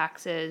their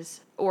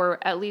taxes, or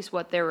at least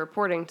what they're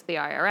reporting to the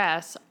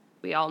IRS.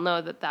 We all know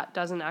that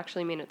doesn't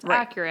actually mean it's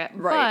accurate.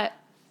 Right.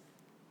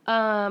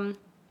 But,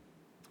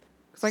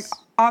 it's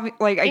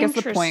like, I guess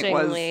the point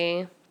was...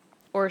 interestingly,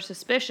 or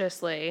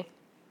suspiciously,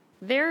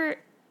 their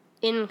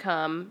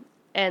income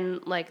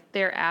and, like,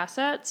 their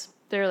assets,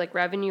 their, like,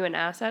 revenue and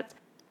assets,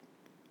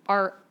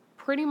 are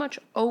pretty much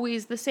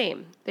always the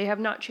same. They have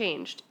not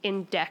changed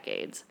in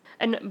decades.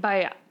 And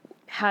by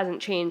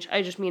hasn't changed,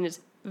 I just mean it's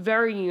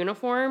very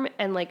uniform.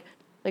 And like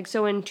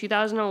so in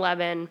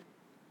 2011,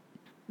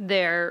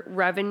 their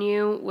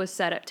revenue was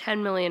set at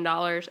 $10 million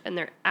and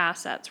their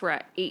assets were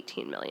at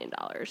 $18 million.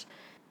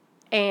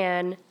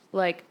 And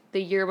like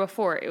the year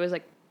before, it was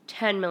like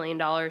 $10 million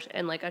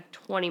and like a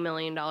 $20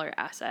 million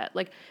asset.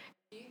 Like,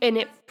 and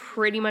it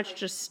pretty much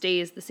just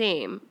stays the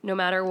same no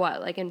matter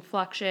what, like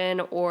inflation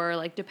or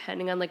like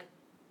depending on like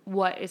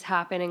what is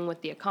happening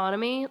with the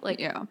economy. Like,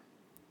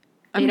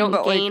 they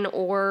don't gain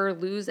or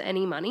lose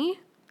any money.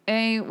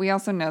 We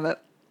also know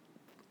that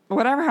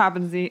whatever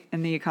happens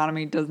in the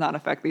economy does not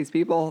affect these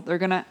people. They're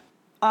gonna,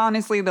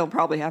 honestly, they'll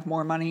probably have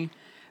more money.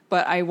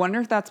 But I wonder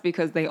if that's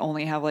because they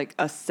only have like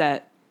a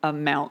set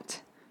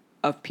amount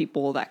of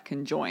people that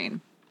can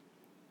join.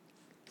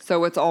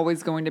 So it's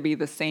always going to be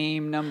the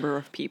same number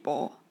of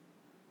people.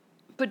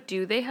 But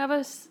do they have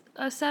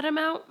a set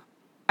amount?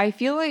 I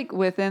feel like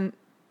within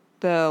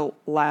the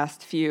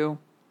last few,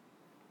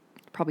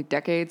 probably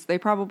decades, they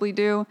probably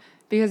do.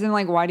 Because then,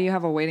 like, why do you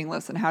have a waiting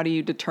list? And how do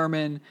you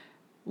determine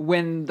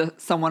when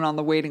someone on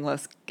the waiting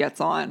list gets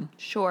on?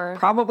 Sure.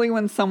 Probably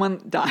when someone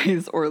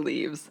dies or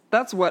leaves.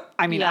 That's what,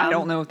 I mean, I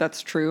don't know if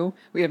that's true.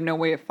 We have no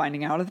way of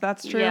finding out if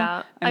that's true.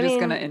 Yeah. I'm just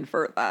going to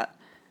infer that.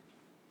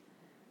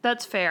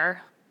 That's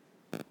fair.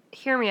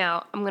 Hear me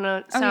out. I'm going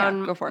to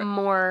sound go for it.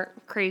 more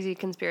crazy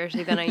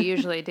conspiracy than I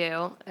usually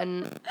do.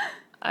 And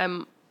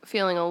I'm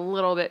feeling a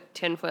little bit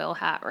tinfoil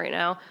hat right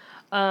now.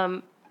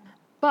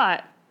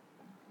 But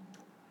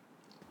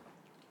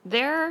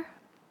their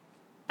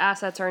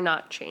assets are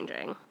not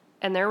changing.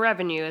 And their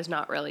revenue is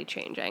not really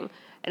changing.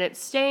 And it's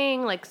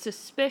staying, like,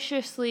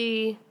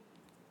 suspiciously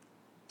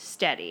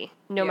steady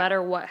no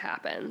matter what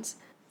happens.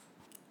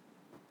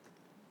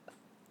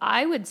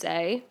 I would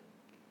say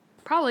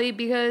probably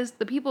because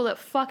the people that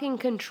fucking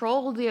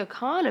control the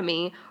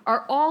economy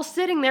are all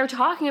sitting there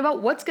talking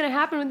about what's going to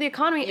happen with the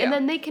economy, and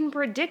then they can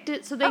predict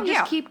it, so they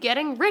keep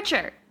getting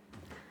richer.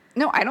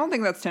 No, I don't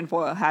think that's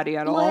tinfoil hatty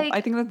at all. I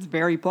think that's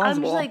very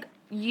plausible. I'm just like,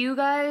 you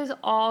guys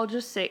all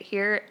just sit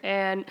here,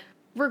 and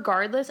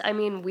regardless, I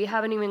mean, we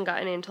haven't even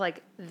gotten into,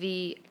 like,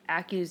 the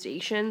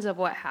accusations of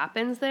what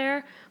happens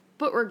there,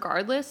 but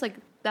regardless, like,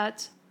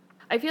 that's,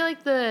 I feel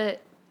like the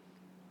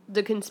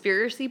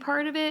conspiracy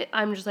part of it,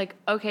 I'm just like,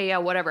 okay, yeah,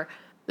 whatever.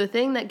 The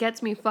thing that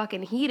gets me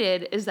fucking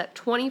heated is that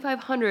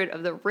 2,500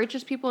 of the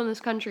richest people in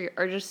this country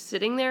are just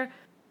sitting there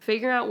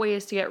figuring out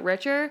ways to get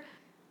richer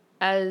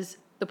as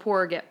the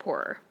poor get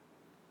poorer.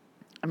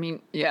 I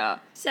mean, yeah.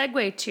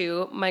 Segue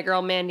to my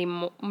girl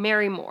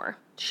Mary Moore.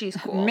 She's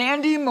cool.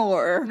 Mandy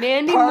Moore.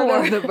 Mandy part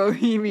Moore. of the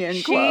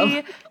Bohemian Club.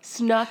 She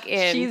snuck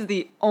in. She's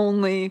the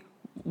only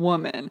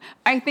woman.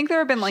 I think there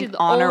have been, like, She's the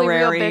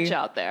honorary... only real bitch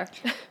out there.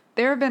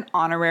 There have been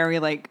honorary,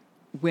 like,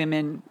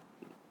 women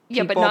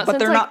yeah, people, but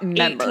they're since, not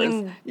like,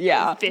 members.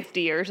 Yeah.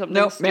 50 or something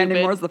Nope, stupid.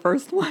 Mandy Moore's the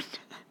first one.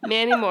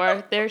 Mandy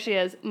Moore, there she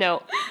is.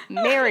 No,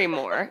 Mary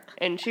Moore,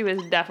 and she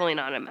was definitely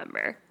not a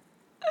member.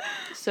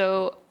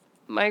 So,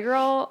 my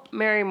girl,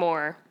 Mary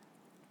Moore,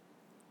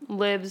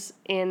 lives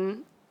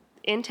in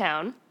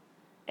town,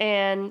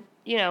 and,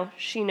 you know,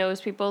 she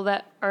knows people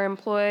that are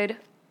employed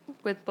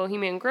with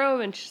Bohemian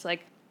Grove, and she's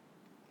like,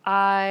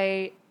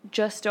 I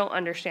just don't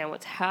understand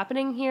what's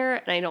happening here,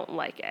 and I don't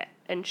like it.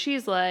 And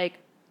she's like,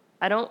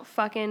 I don't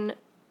fucking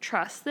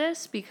trust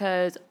this,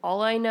 because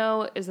all I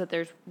know is that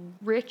there's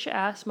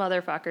rich-ass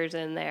motherfuckers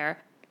in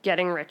there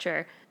getting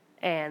richer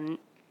and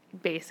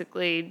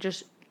basically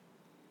just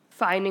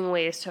finding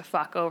ways to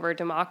fuck over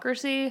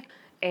democracy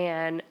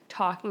and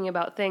talking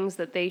about things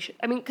that they should...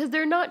 I mean, because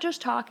they're not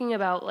just talking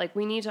about, like,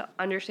 we need to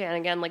understand,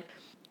 again, like,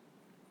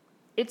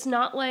 it's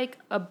not like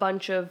a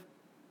bunch of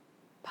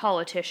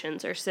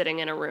politicians are sitting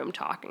in a room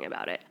talking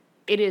about it.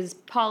 It is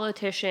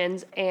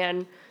politicians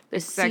and the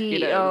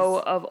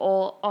CEO of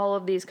all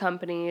of these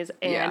companies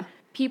and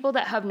people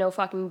that have no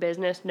fucking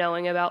business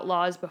knowing about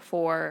laws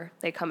before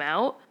they come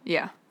out.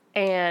 Yeah.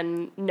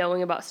 And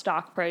knowing about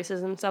stock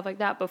prices and stuff like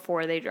that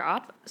before they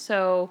drop.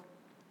 So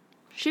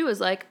she was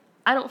like,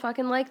 I don't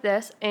fucking like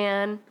this,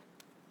 and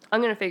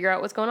I'm going to figure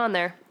out what's going on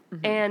there.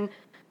 Mm-hmm. And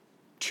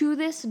to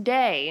this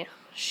day,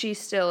 she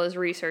still is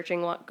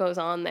researching what goes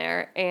on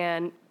there,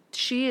 and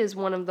she is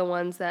one of the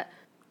ones that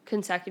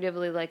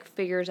consecutively, like,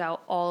 figures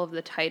out all of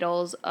the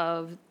titles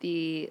of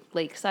the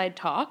Lakeside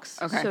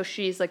talks. Okay. So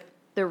she's, like,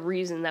 the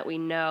reason that we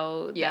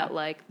know that,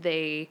 like,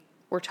 they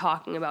were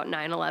talking about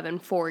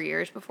 9/11 4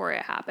 years before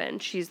it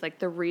happened. She's, like,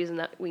 the reason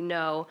that we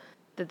know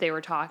that they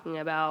were talking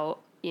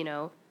about, you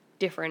know,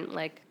 different,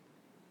 like,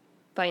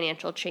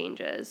 financial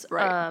changes.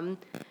 Right.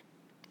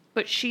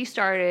 But she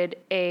started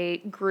a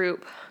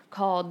group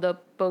called the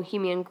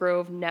Bohemian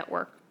Grove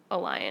Network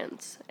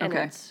Alliance. And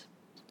it's,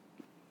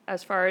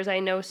 as far as I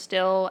know,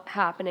 still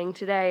happening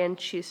today, and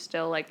she's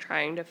still, like,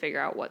 trying to figure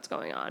out what's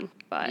going on.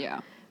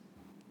 But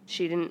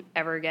she didn't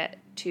ever get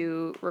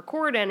to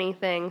record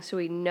anything, so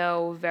we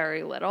know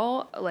very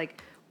little.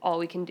 Like, all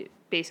we can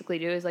basically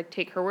do is, like,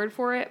 take her word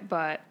for it,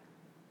 but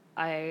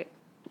I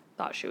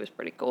thought she was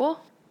pretty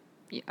cool.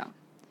 Yeah.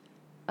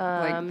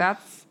 Like,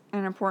 that's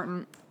an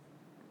important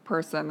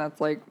person that's,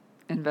 like,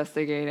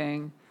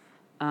 investigating.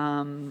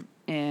 In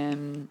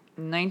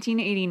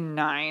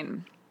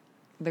 1989,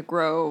 the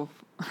Grove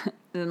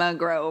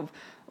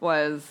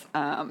was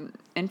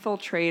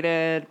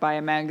infiltrated by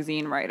a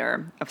magazine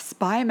writer of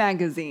Spy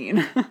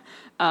Magazine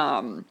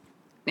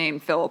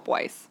named Philip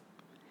Weiss.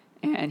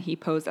 And he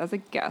posed as a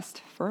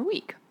guest for a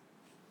week.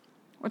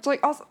 Which,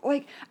 like, also,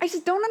 like, I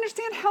just don't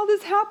understand how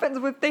this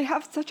happens if they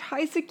have such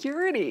high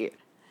security.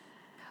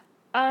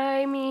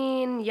 I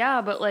mean,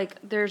 yeah, but, like,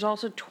 there's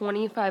also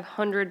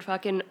 2,500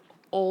 fucking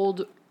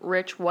old,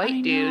 rich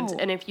white dudes.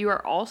 And if you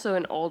are also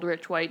an old,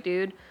 rich white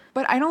dude...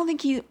 But I don't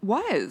think he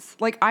was.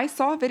 Like, I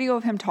saw a video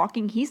of him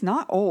talking. He's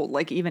not old,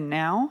 like, even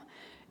now.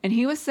 And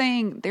he was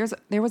saying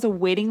there was a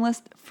waiting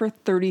list for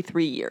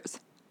 33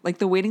 years. Like,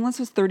 the waiting list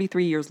was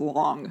 33 years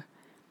long.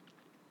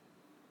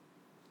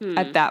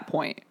 at that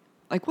point.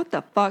 Like, what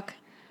the fuck?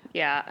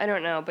 Yeah, I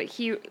don't know, but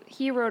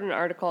he wrote an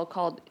article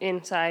called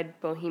Inside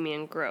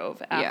Bohemian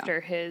Grove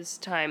after his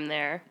time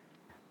there.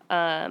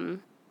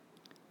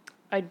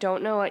 I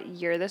don't know what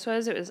year this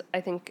was. It was,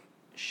 I think,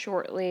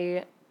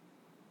 shortly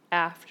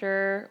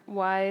after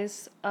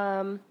Wise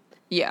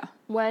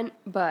went,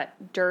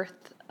 but Dirth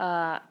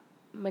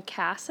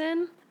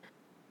McCassin,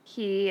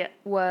 he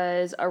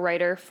was a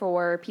writer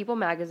for People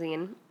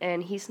magazine,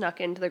 and he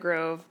snuck into the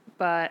Grove,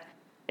 and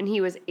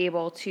he was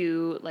able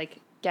to, like,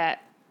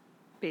 get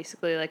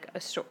basically, like,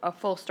 a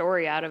full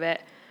story out of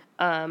it.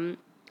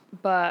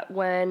 But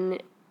when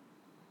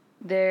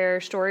their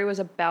story was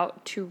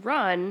about to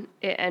run,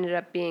 it ended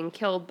up being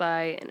killed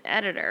by an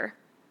editor.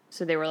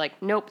 So they were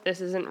like, nope, this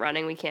isn't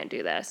running. We can't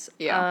do this.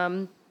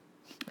 Yeah.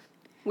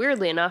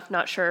 Weirdly enough,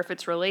 not sure if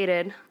it's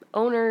related,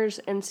 owners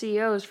and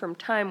CEOs from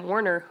Time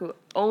Warner who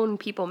own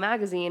People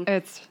magazine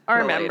are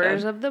related.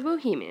 Members of the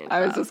Bohemian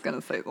Club. I was just going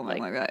to say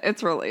something like that.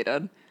 It's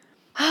related.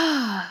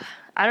 I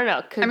don't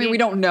know. We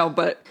don't know,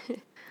 but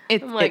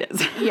it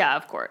is. Yeah,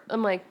 of course.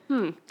 I'm like,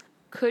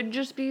 could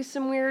just be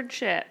some weird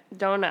shit.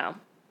 Don't know.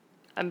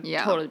 I'm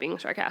totally being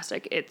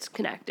sarcastic. It's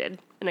connected,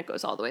 and it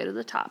goes all the way to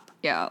the top.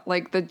 Yeah,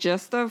 like, the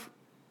gist of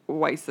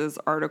Weiss's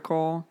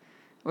article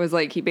was,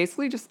 like, he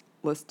basically just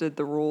listed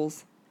the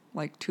rules,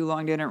 like, too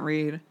long didn't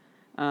read,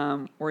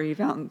 where he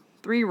found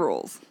 3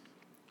 rules.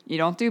 You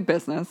don't do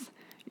business,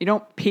 you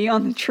don't pee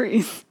on the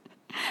trees,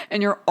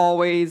 and you're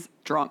always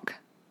drunk.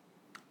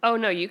 Oh,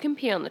 no, you can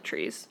pee on the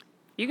trees.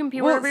 You can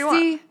pee wherever you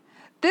want.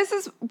 This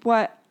is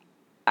what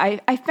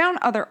I found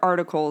other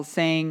articles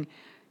saying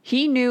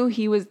he knew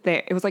he was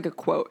there. It was like a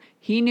quote.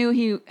 He knew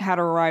he had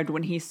arrived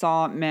when he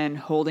saw men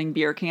holding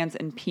beer cans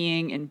and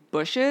peeing in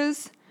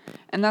bushes.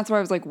 And that's why I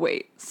was like,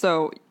 wait,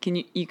 so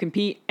you can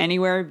pee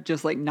anywhere,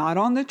 just like not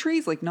on the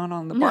trees, like not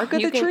on the bark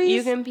of the trees?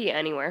 You can pee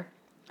anywhere.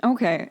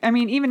 Okay. I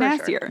mean, even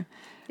nastier. Sure.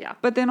 Yeah.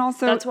 But then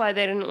also... That's why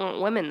they didn't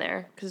want women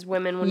there, because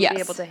women wouldn't be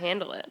able to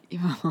handle it.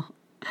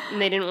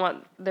 And they didn't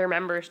want their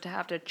members to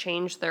have to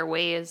change their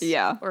ways.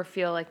 Yeah. Or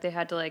feel like they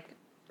had to, like,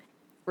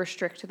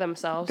 restrict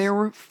themselves. There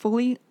were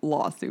fully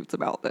lawsuits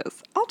about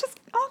this. I'll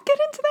get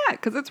into that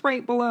because it's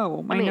right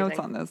below my notes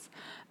on this.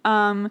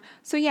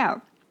 So yeah,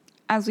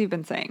 as we've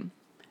been saying,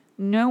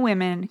 no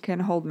women can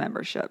hold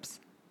memberships,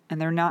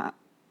 and they're not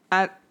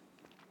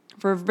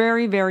for a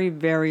very, very,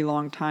 very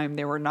long time,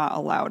 they were not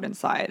allowed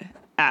inside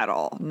at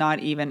all, not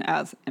even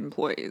as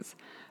employees.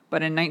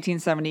 But in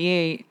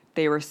 1978,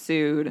 they were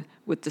sued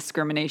with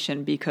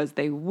discrimination because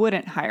they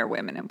wouldn't hire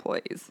women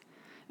employees.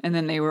 And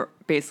then they were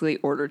basically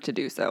ordered to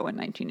do so in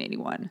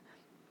 1981.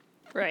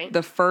 Right.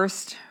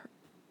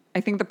 I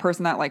think the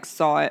person that like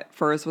saw it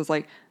first was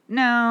like,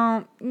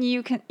 no,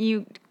 you can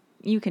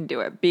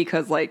do it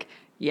because like,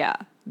 yeah,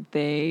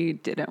 they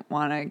didn't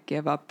want to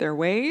give up their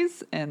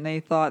ways. And they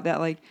thought that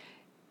like,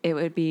 it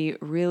would be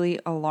really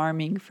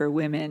alarming for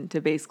women to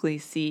basically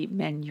see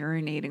men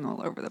urinating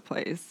all over the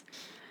place.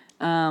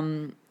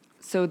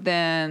 So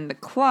then the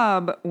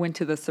club went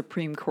to the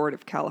Supreme Court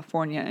of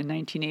California in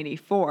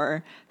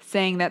 1984,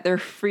 saying that their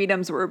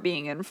freedoms were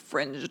being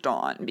infringed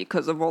on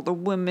because of all the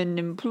women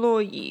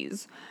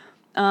employees.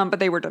 But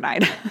they were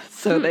denied,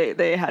 so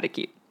they had to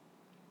keep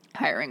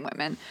hiring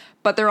women.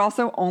 But they're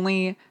also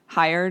only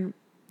hired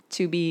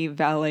to be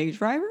valet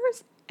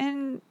drivers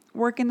and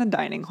work in the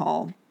dining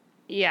hall.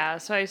 Yeah,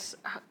 so I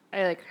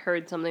like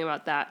heard something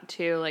about that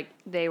too. Like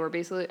they were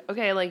basically,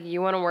 okay, like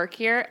you want to work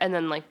here, and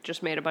then like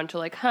just made a bunch of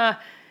like,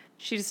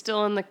 she's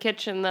still in the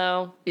kitchen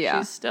though. Yeah,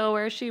 she's still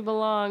where she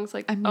belongs.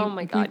 Like, I mean, oh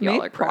my god,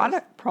 y'all are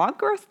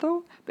progress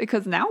though,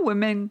 because now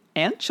women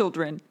and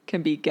children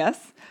can be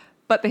guests,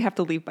 but they have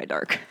to leave by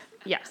dark.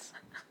 Yes,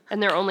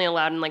 and they're only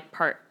allowed in like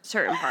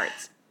certain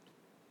parts.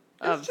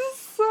 It's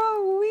just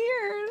so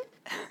weird.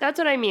 That's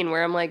what I mean.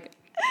 Where I'm like,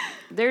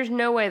 there's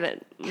no way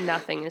that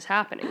nothing is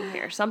happening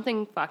here.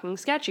 Something fucking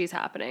sketchy is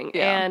happening.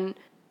 Yeah. And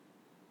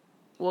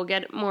we'll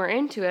get more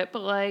into it,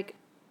 but like,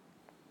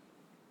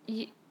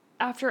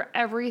 after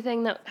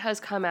everything that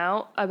has come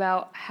out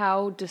about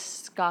how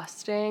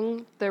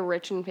disgusting the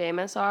rich and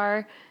famous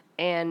are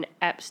and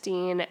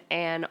Epstein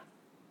and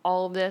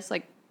all of this,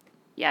 like,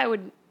 yeah,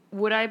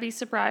 would I be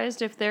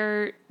surprised if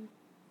they're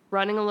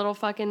running a little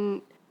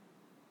fucking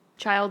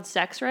child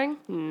sex ring?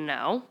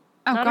 No.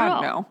 Oh, not God, at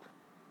all. no.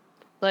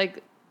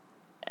 Like,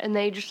 and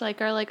they just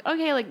like are like,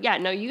 okay, like, yeah,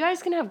 no, you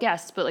guys can have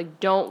guests, but like,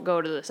 don't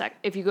go to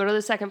if you go to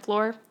the second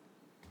floor,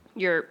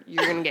 you're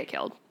gonna get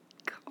killed.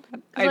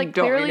 God, I like,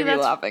 don't mean to be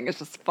laughing. It's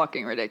just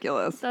fucking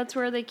ridiculous. That's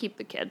where they keep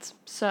the kids.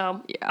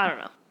 So yeah. I don't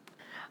know.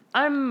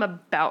 I'm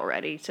about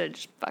ready to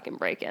just fucking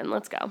break in.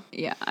 Let's go.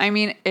 Yeah, I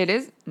mean, it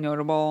is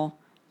notable.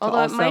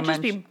 Although it might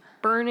just be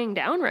burning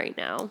down right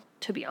now,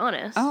 to be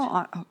honest.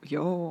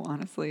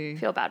 Honestly. I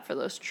feel bad for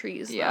those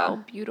trees,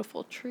 though.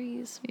 Beautiful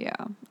trees. Yeah,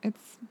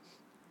 it's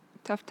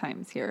tough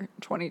times here,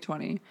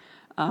 2020.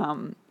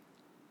 But,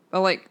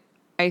 like,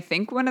 I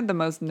think one of the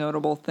most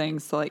notable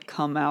things to, like,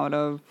 come out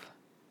of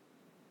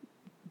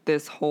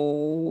this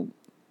whole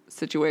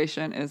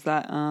situation is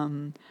that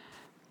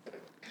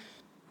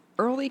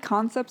early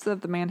concepts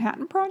of the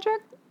Manhattan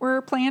Project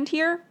were planned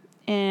here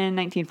in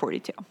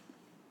 1942.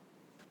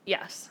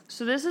 Yes.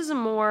 So this is a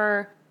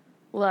more,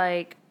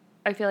 like,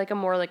 I feel like a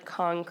more, like,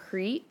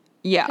 concrete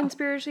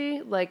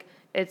conspiracy. Like,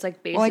 it's,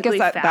 like, basically well, I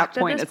guess at that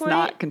point, it's it's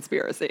not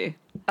conspiracy.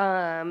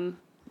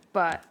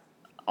 But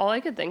all I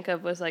could think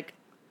of was, like,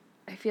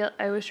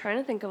 I was trying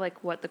to think of,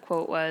 like, what the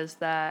quote was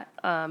that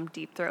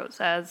Deep Throat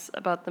says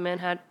about the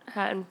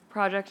Manhattan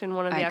Project in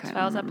one of the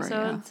X-Files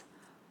episodes.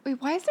 Yeah.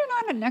 Wait, why is there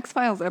not an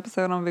X-Files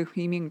episode on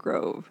Bohemian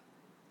Grove?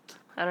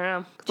 I don't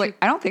know. Like,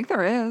 I don't think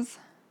there is.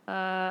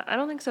 I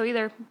don't think so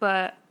either,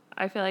 but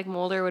I feel like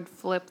Mulder would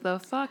flip the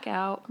fuck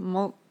out.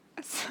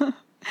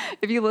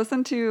 If you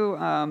listen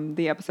to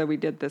the episode we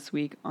did this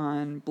week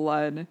on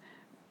blood,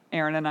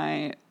 Aaron and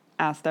I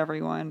asked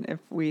everyone if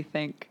we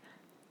think,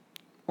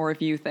 or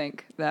if you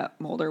think that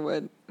Mulder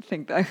would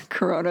think that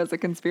Corona is a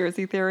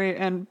conspiracy theory,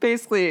 and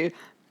basically,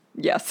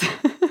 yes.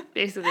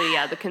 Basically,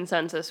 yeah, the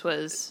consensus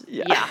was,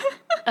 yeah.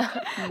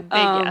 Big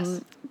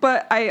yes.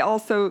 But I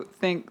also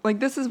think, like,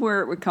 this is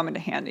where it would come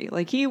into handy.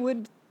 Like, he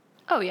would...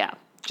 Oh, yeah.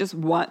 Just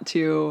want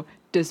to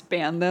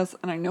disband this,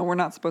 and I know we're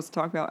not supposed to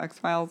talk about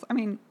X-Files. I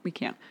mean, we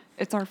can't.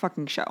 It's our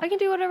fucking show. I can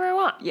do whatever I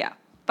want. Yeah.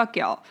 Fuck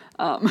y'all.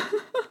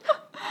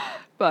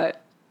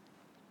 But,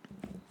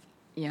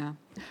 yeah.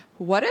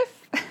 What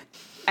if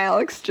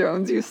Alex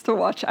Jones used to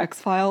watch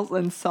X-Files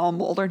and saw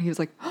Mulder, and he was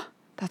like, oh,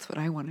 that's what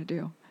I want to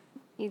do.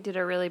 He did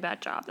a really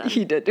bad job then.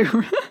 He did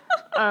do.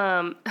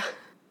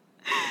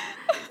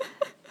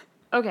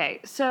 Okay,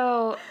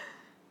 so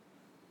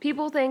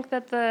people think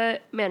that the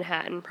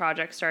Manhattan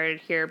Project started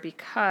here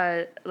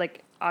because,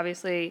 like,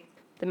 obviously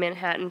the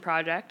Manhattan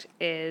Project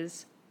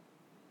is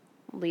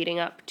leading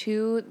up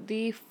to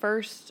the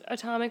first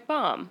atomic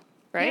bomb,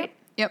 right?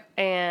 Yep.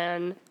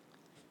 And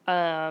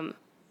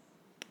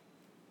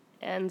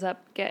ends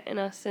up getting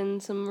us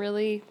in some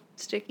really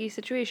sticky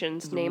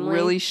situations, namely...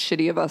 Really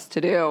shitty of us to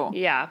do.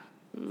 Yeah,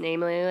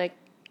 namely, like,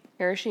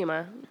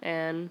 Hiroshima,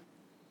 and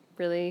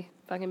really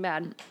fucking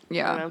bad.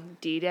 Yeah. I don't know,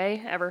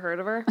 D-Day, ever heard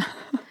of her?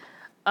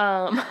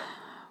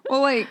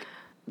 Well, like,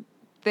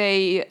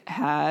 they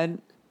had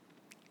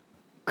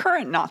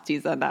current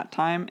Nazis at that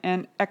time,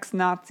 and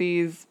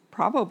ex-Nazis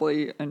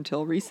probably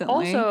until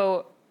recently.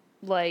 Also,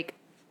 like,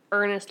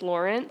 Ernest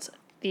Lawrence,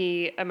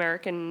 the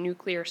American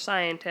nuclear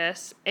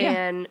scientist,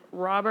 and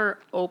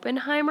Robert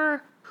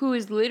Oppenheimer, who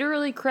is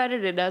literally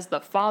credited as the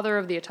father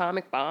of the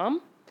atomic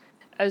bomb,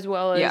 as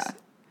well as,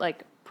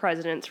 like,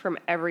 presidents from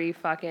every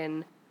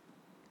fucking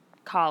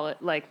college,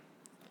 like,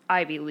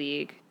 Ivy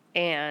League,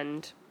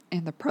 and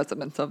the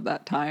presidents of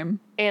that time.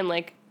 And,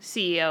 like,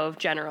 CEO of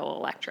General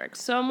Electric.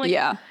 So I'm like...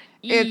 Yeah.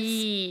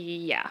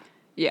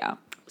 Yeah.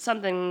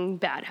 Something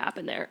bad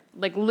happened there.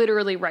 Like,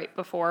 literally right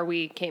before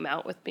we came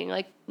out with being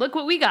like, look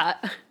what we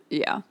got.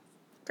 Yeah.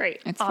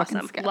 Great. It's awesome.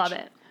 fucking sketch. Love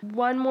it.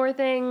 One more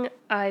thing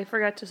I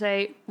forgot to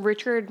say.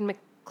 Richard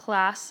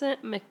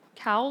McCaslin?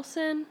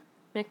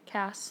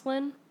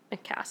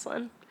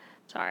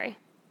 Sorry.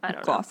 I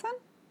don't know.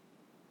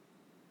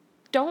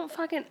 Don't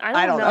fucking...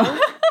 I don't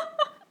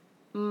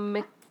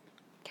know.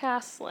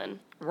 McCaslin.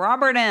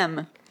 Robert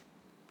M.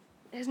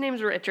 His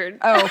name's Richard.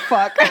 Oh,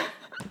 fuck.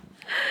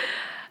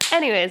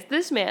 Anyways,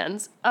 this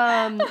man's,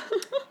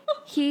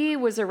 he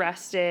was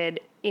arrested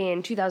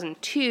in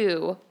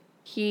 2002.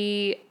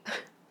 He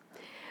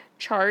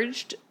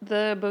charged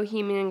the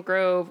Bohemian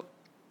Grove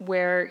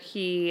where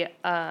he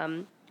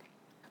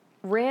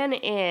ran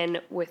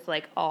in with,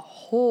 like, a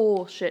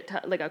whole shit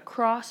ton, like a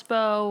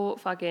crossbow,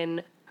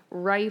 fucking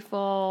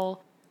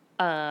rifle,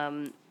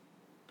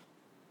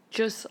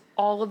 just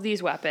all of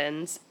these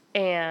weapons,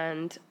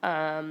 and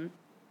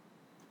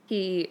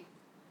he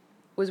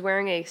was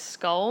wearing a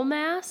skull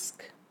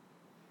mask,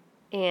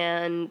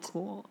 and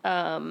cool.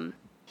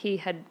 He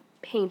had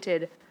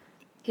painted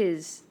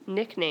his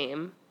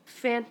nickname,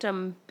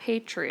 Phantom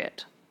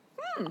Patriot,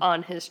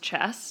 on his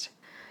chest.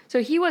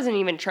 So he wasn't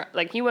even,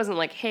 he wasn't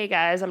like, hey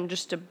guys, I'm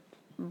just a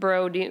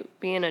bro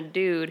being a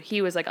dude.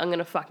 He was like, I'm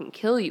gonna fucking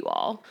kill you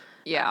all.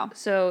 Yeah.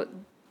 So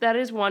that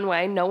is one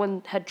way. No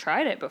one had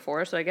tried it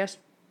before, so I guess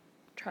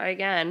try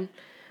again.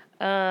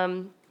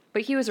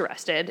 But he was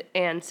arrested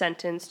and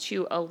sentenced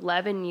to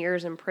 11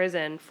 years in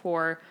prison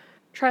for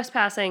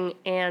trespassing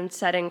and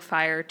setting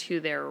fire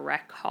to their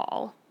rec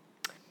hall.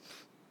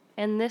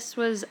 And this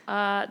was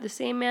the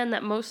same man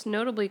that most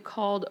notably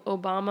called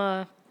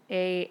Obama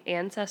a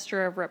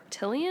ancestor of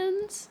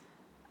reptilians.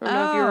 I don't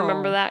know if you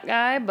remember that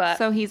guy, but...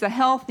 So he's a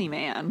healthy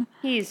man.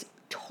 He's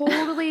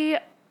totally...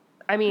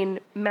 I mean,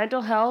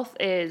 mental health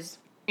is...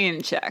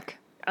 in check.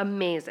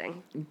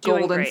 Amazing.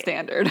 Golden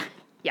standard.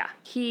 Yeah.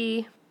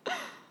 He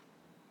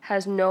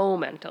has no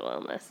mental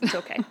illness. It's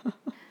okay.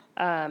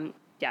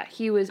 Yeah,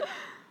 he was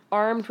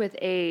armed with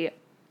a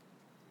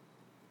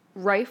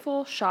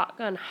rifle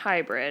shotgun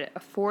hybrid, a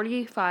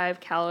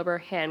 .45 caliber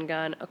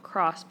handgun, a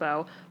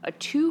crossbow, a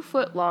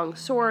 2-foot-long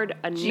sword,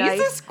 a Jesus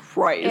knife,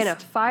 Christ. and a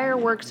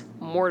fireworks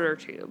mortar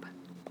tube.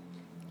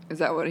 Is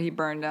that what he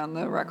burned down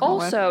the wreck hall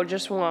with? Also,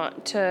 just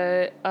want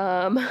to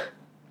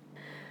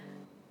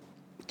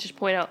just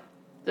point out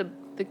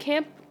the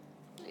camp.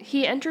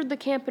 He entered the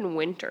camp in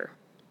winter.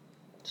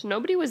 So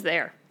nobody was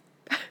there.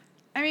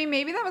 I mean,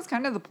 maybe that was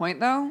kind of the point,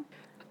 though.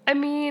 I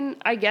mean,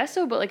 I guess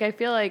so, but, like, I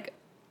feel like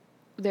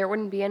there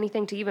wouldn't be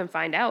anything to even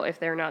find out if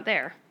they're not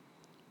there.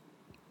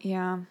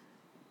 Yeah.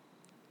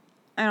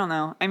 I don't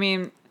know. I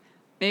mean,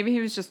 maybe he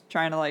was just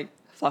trying to, like,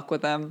 fuck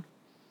with them.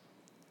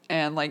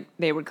 And, like,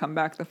 they would come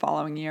back the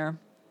following year.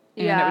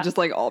 And it would just,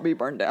 like, all be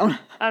burned down.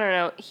 I don't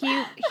know.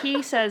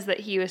 He says that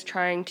he was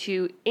trying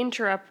to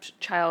interrupt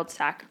child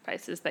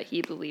sacrifices that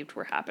he believed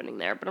were happening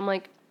there. But I'm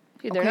like,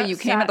 dude, they're Okay, not you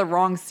came at the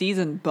wrong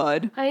season,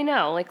 bud. I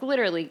know. Like,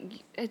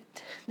 literally,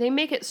 they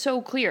make it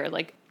so clear.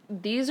 Like,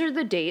 these are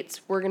the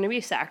dates we're going to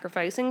be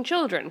sacrificing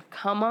children.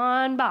 Come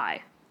on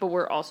by. But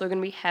we're also going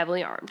to be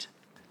heavily armed.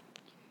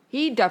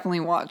 He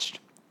definitely watched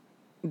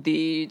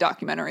the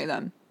documentary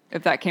then.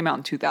 If that came out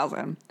in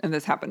 2000. And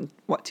this happened,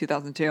 what,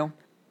 2002?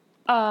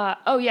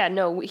 Oh, yeah,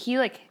 no.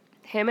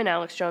 Him and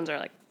Alex Jones are,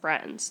 like,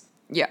 friends.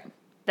 Yeah.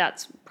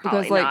 That's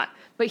probably Because, like, not.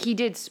 But he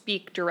did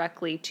speak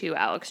directly to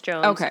Alex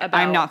Jones. Okay, about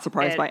I'm not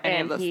surprised it, by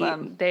any of this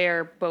then.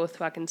 They're both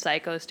fucking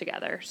psychos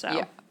together, so.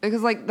 Yeah.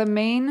 Because, like,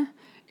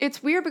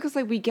 it's weird because,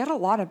 like, we get a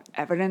lot of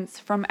evidence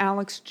from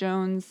Alex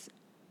Jones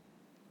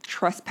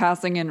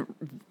trespassing and,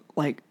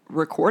 like,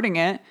 recording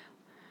it.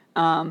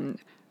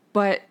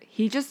 But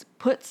he just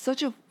put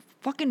such a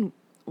fucking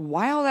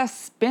wild ass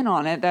spin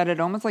on it that it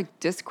almost like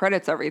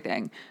discredits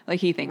everything. Like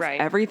he thinks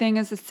everything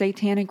is a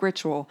satanic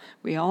ritual.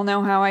 We all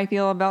know how I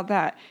feel about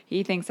that.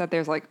 He thinks that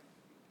there's like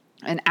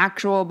an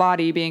actual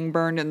body being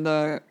burned in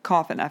the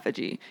coffin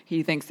effigy.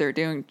 He thinks they're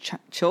doing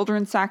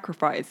children's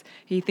sacrifice.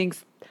 He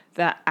thinks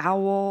that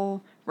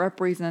owl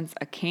represents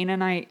a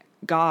Canaanite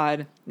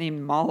god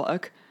named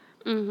Moloch,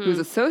 who's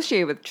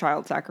associated with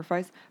child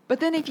sacrifice. But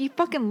then if you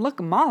fucking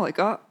look Moloch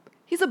up,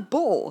 he's a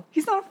bull.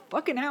 He's not a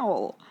fucking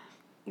owl.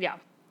 Yeah.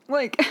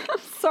 Like, I'm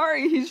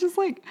sorry. He's just,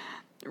 like,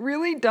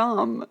 really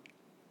dumb.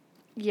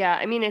 Yeah,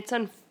 I mean, it's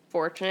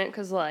unfortunate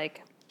because,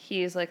 like,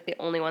 he's, like, the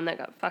only one that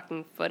got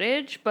fucking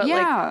footage. But,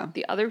 like,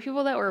 the other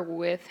people that were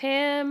with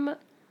him...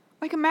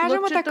 Like,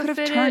 imagine what that could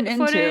have turned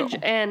into.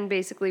 And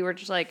basically we're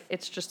just, like,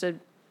 it's just a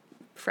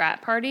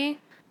frat party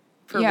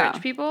for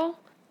rich people.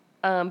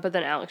 But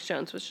then Alex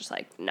Jones was just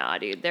like, nah,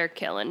 dude, they're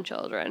killing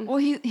children. Well,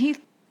 he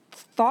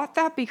thought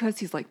that because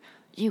he's like,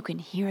 you can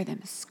hear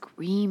them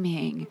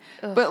screaming.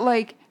 Ugh. But,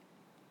 like...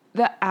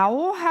 The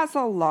owl has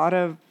a lot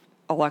of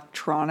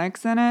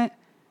electronics in it,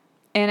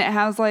 and it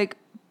has, like,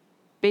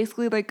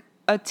 basically, like,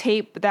 a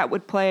tape that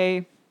would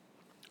play,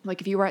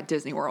 like, if you were at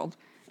Disney World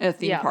at a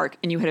theme park,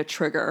 and you hit a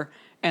trigger,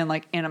 and,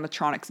 like,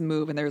 animatronics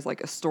move, and there's, like,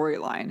 a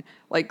storyline.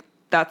 Like,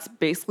 that's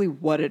basically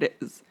what it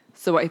is.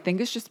 So I think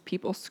it's just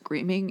people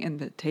screaming in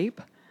the tape.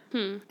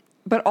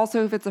 But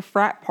also, if it's a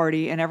frat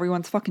party, and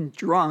everyone's fucking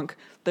drunk,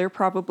 they're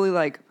probably,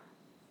 like,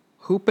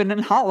 hooping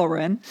and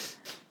hollering.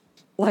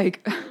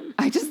 Like,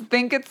 I just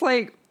think it's,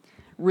 like,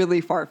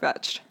 really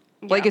far-fetched.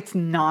 Yeah. Like, it's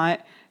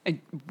not, I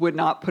would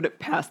not put it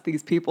past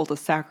these people to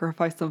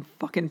sacrifice some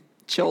fucking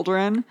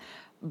children.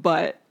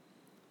 But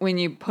when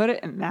you put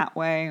it in that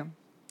way,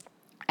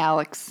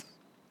 Alex,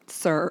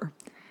 sir,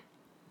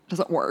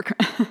 doesn't work.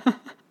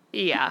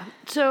 Yeah.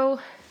 So,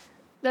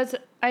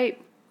 I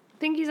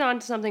think he's on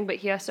to something, but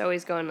he has to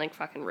always go and, like,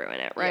 fucking ruin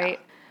it, right?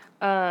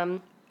 Yeah.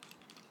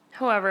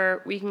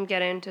 However, we can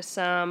get into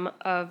some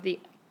of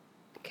the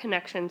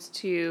connections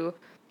to,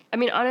 I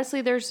mean,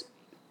 honestly, there's,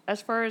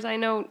 as far as I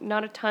know,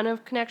 not a ton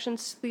of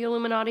connections to the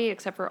Illuminati,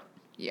 except for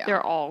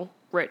they're all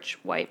rich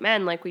white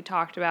men, like we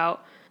talked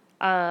about.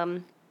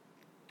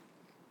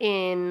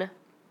 In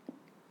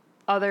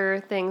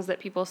other things that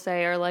people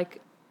say are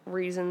like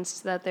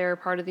reasons that they're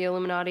part of the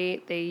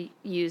Illuminati, they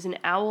use an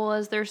owl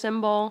as their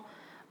symbol,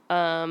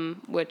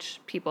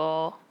 which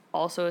people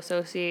also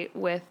associate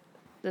with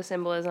the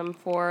symbolism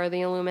for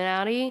the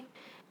Illuminati.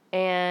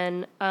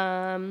 And,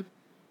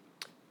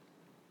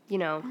 you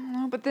know. I don't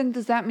know, but then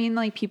does that mean,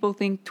 like, people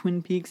think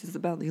Twin Peaks is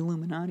about the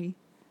Illuminati?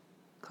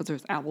 Because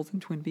there's owls in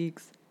Twin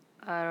Peaks?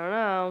 I don't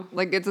know.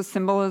 Like, it's a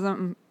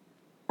symbolism,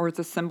 or it's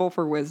a symbol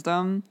for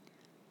wisdom.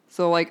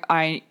 So, like,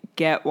 I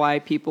get why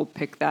people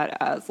pick that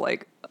as,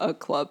 like, a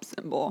club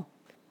symbol.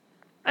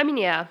 I mean,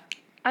 yeah.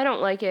 I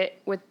don't like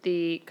it with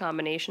the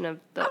combination of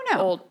the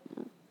old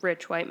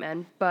rich white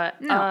men. But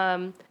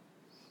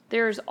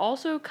there's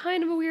also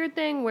kind of a weird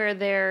thing where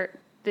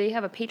they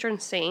have a patron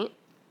saint.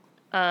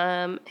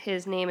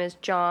 His name is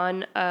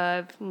John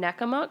of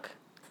Necamuk.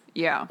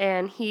 Yeah.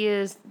 And he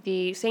is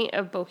the saint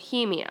of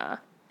Bohemia,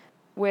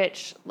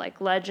 which, like,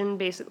 legend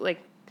basically,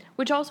 like,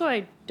 which also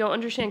I don't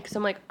understand because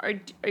I'm like, are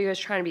you guys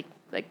trying to be,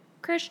 like,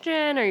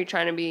 Christian? Are you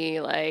trying to be,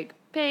 like,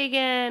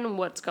 pagan?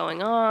 What's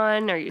going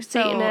on? Are you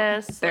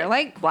Satanists? They're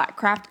like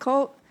Blackcraft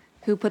cult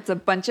who puts a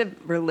bunch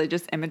of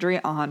religious imagery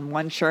on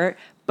one shirt,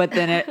 but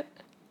then it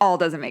all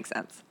doesn't make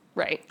sense.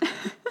 Right.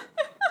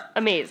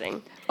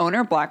 Amazing.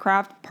 Owner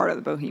Blackcraft, part of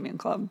the Bohemian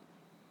Club.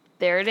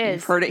 There it is.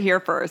 You've heard it here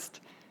first.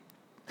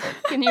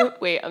 Can you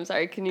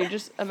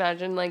just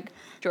imagine, like,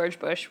 George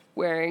Bush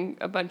wearing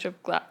a bunch of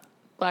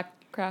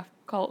Blackcraft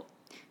cult?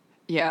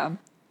 Yeah.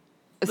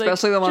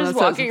 Especially the one that just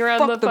says, walking around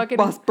fuck the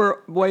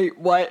fucking... wait,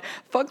 what?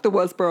 Fuck the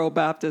Westboro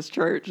Baptist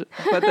Church.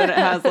 But then it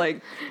has,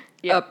 like,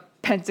 a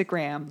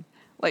pentagram.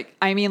 Like,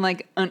 I mean,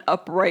 like, an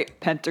upright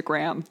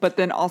pentagram. But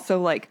then also,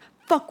 like,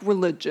 fuck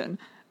religion.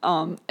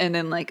 And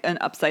then, like, an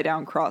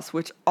upside-down cross,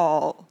 which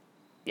all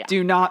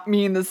do not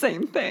mean the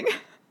same thing.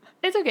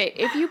 It's okay.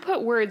 If you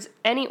put words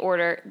any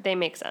order, they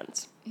make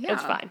sense. Yeah.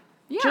 It's fine.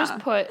 Yeah. Just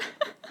put,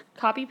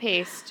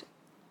 copy-paste,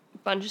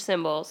 bunch of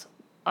symbols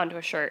onto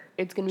a shirt.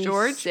 It's going to be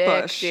George sick,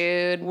 Bush,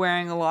 dude.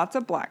 wearing lots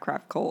of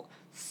Blackcraft Colt,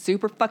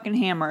 super fucking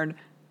hammered,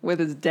 with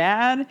his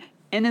dad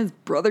and his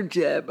brother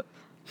Jeb.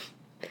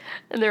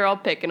 And they're all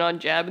picking on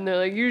Jeb, and they're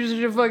like, "You're just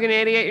a fucking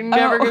idiot. You're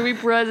never going to be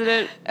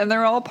president." And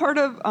they're all part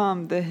of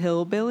the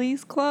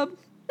Hillbillies Club.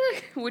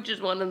 Which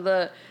is one of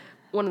the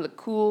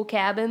cool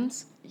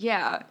cabins.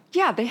 Yeah.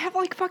 Yeah, they have,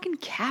 like, fucking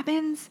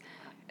cabins.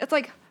 It's,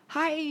 like,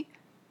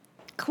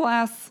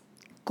 high-class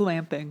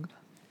glamping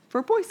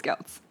for Boy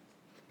Scouts.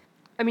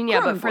 I mean,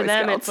 yeah, but for Boy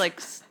them, Scouts. it's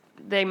like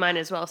they might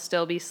as well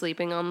still be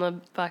sleeping on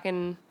the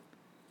fucking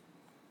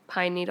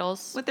pine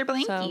needles. With their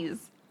blankies.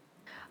 So,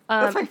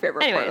 That's my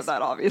favorite part of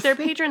that, obviously. Their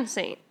patron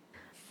saint.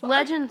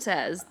 Legend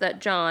says that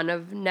John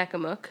of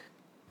Nechamuc,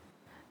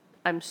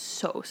 I'm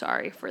so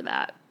sorry for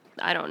that.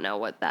 I don't know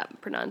what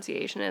that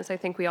pronunciation is. I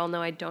think we all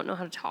know I don't know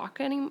how to talk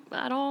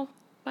at all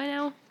by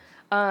now.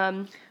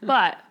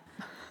 But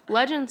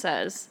legend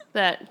says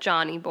that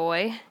Johnny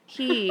Boy,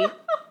 he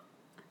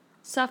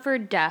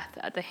suffered death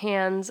at the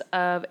hands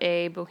of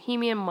a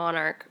Bohemian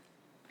monarch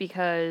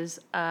because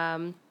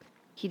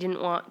he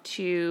didn't want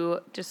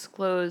to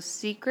disclose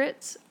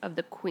secrets of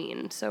the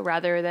queen. So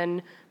rather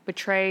than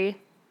betray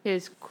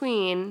his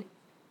queen,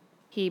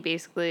 he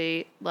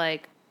basically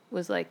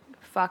was like,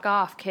 "Fuck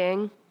off,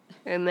 king."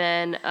 And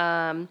then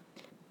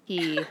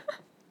he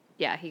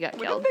got killed.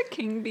 Wouldn't the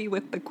king be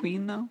with the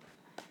queen, though?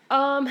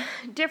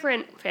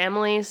 Different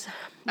families.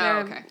 Oh,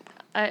 okay.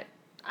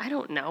 I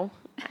don't know.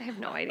 I have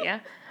no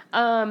idea.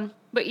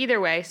 But either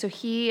way, so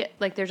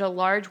there's a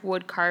large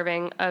wood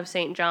carving of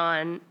St.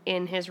 John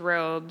in his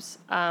robes,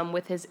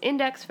 with his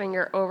index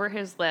finger over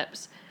his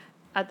lips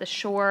at the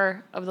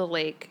shore of the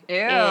lake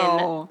in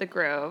the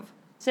grove,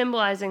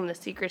 symbolizing the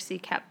secrecy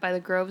kept by the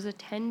grove's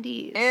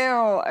attendees.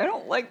 Ew, I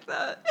don't like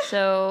that.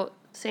 So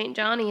St.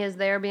 Johnny is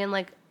there being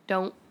like,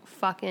 don't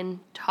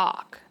fucking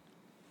talk.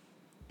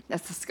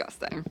 That's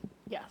disgusting.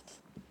 Yes.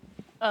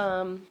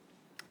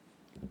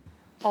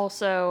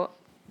 Also,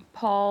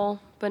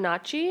 Paul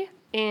Bonacci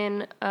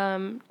in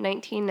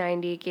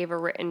 1990 gave a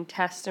written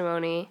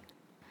testimony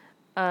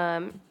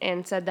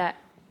and said that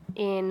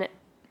in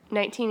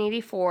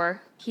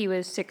 1984 he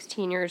was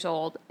 16 years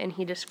old, and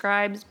he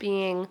describes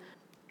being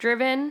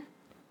driven.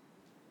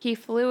 He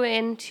flew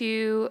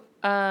into,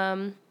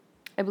 I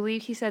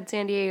believe he said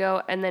San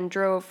Diego, and then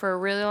drove for a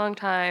really long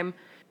time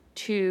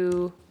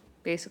to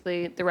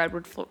basically the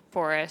Redwood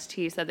Forest.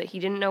 He said that he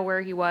didn't know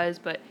where he was,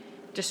 but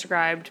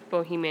described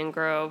Bohemian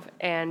Grove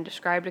and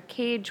described a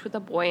cage with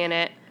a boy in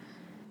it,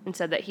 and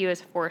said that he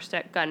was forced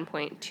at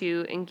gunpoint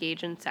to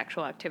engage in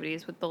sexual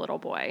activities with the little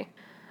boy.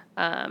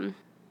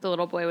 The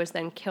little boy was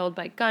then killed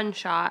by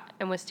gunshot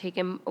and was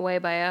taken away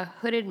by a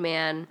hooded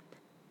man,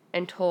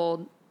 and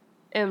Paul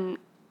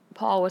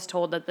was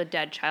told that the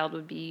dead child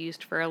would be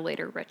used for a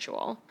later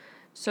ritual.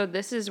 So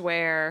this is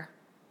where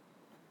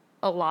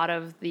a lot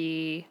of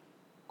the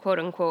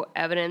quote-unquote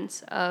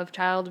evidence of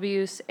child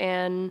abuse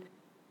and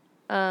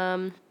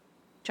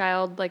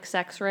child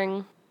sex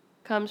ring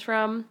comes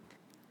from.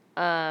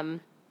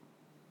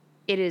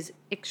 It is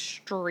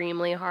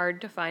extremely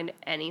hard to find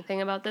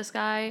anything about this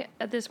guy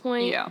at this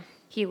point. Yeah.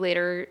 He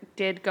later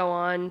did go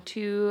on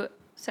to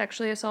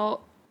sexually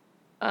assault.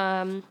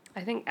 I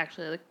think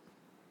actually,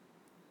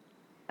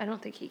 I don't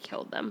think he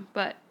killed them,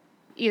 but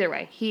either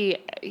way, he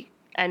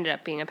ended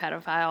up being a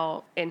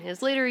pedophile in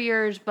his later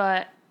years.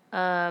 But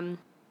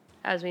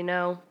as we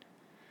know,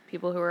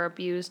 people who are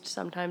abused,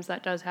 sometimes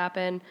that does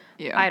happen.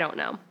 Yeah. I don't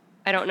know.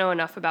 I don't know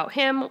enough about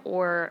him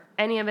or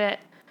any of it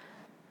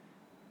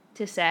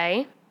to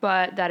say,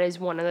 but that is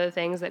one of the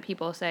things that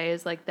people say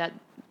is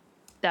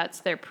that's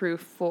their proof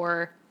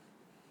for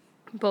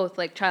both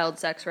child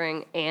sex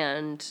ring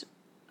and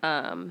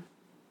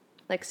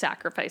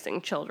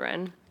sacrificing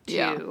children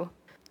to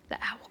the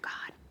owl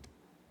god.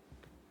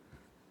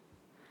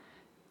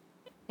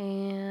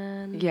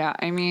 And yeah,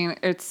 I mean,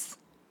 it's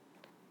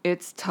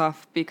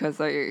tough because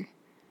I'm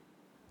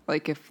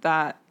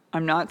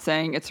not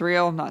saying it's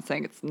real, I'm not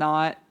saying it's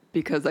not,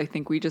 because I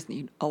think we just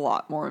need a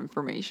lot more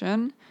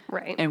information.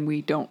 Right. And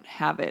we don't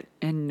have it,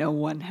 and no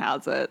one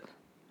has it.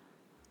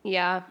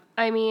 Yeah.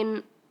 I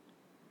mean,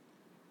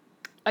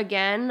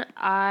 again,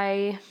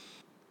 I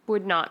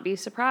would not be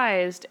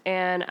surprised,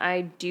 and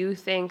I do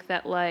think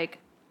that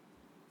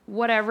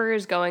whatever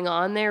is going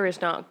on there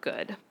is not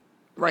good.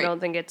 Right. I don't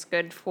think it's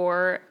good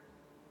for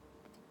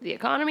the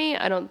economy.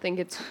 I don't think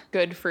it's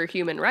good for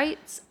human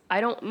rights. I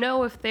don't know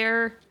what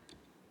they're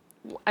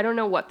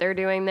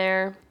doing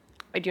there.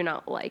 I do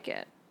not like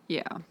it.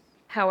 Yeah.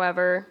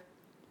 However,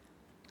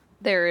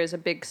 there is a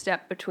big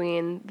step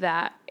between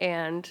that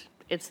and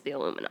it's the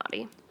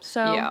Illuminati.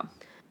 So, yeah.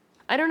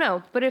 I don't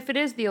know. But if it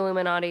is the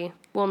Illuminati,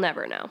 we'll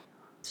never know.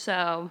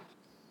 So.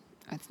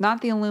 It's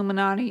not the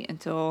Illuminati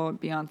until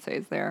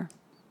Beyonce's there.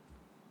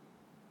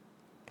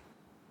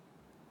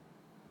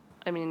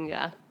 I mean,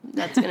 yeah,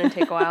 that's going to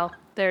take a while.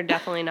 They're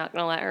definitely not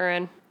going to let her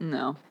in.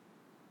 No.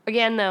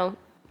 Again, though,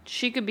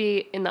 she could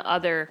be in the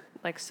other,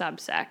 like,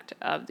 subsect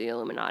of the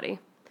Illuminati.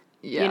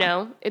 Yeah. You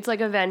know? It's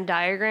like a Venn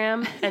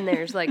diagram, and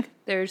there's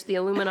the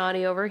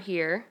Illuminati over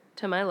here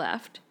to my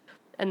left,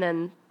 and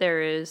then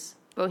there is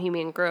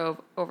Bohemian Grove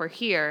over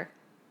here.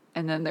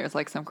 And then there's,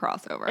 like, some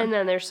crossover. And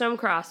then there's some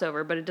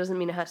crossover, but it doesn't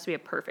mean it has to be a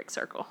perfect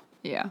circle.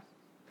 Yeah.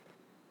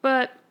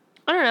 But,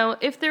 I don't know,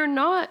 if they're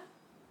not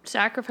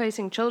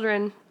sacrificing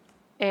children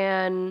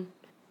and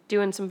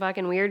doing some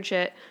fucking weird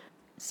shit,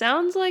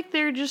 sounds like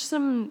they're just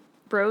some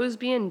bros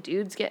being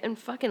dudes getting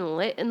fucking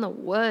lit in the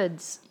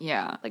woods.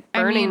 Yeah. Like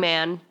Burning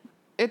Man.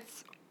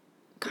 It's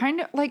kind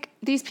of like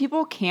these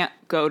people can't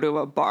go to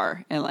a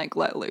bar and like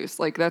let loose.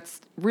 Like that's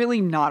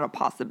really not a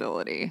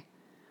possibility.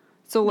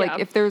 So like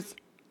if there's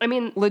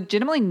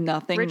legitimately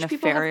nothing rich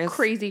nefarious. People have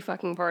crazy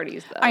fucking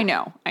parties though. I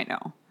know.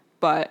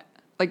 But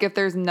like if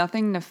there's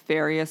nothing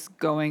nefarious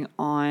going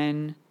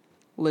on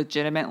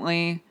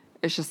legitimately,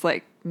 it's just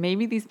like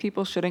maybe these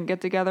people shouldn't get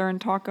together and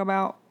talk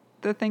about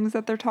the things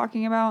that they're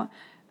talking about.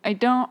 I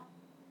don't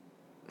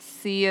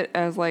see it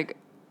as like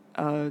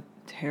a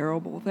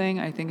terrible thing.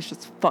 I think it's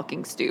just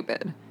fucking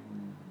stupid.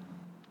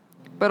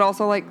 But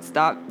also like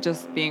stop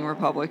just being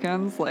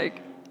Republicans.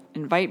 Like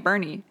invite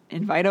Bernie,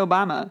 invite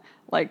Obama.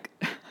 Like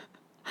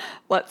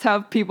let's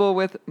have people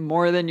with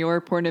more than your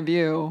point of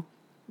view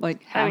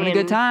like having a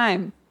good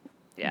time.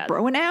 Yeah.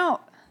 Broing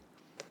out.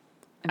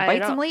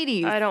 Invite some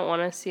ladies. I don't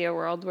want to see a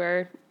world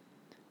where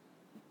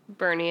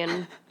Bernie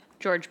and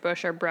George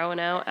Bush are broing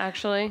out,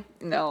 actually.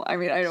 No, I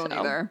mean, I don't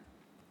either.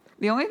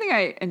 The only thing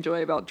I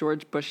enjoy about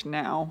George Bush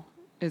now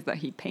is that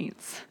he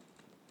paints.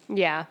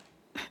 Yeah.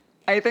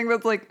 I think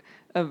that's like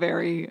a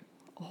very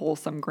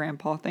wholesome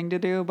grandpa thing to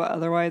do, but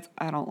otherwise,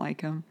 I don't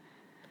like him.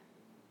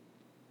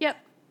 Yep.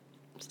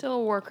 Still a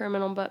war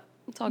criminal, but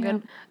it's all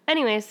good.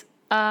 Anyways,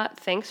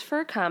 thanks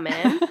for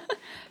coming.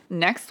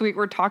 Next week,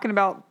 we're talking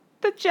about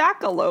the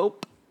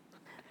jackalope.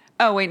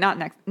 Oh, wait, not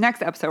next.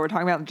 Next episode, we're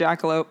talking about the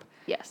jackalope.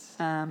 Yes.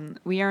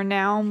 We are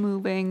now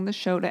moving the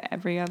show to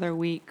every other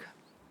week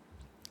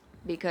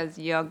because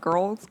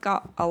girls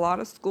got a lot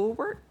of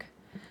schoolwork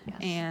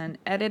and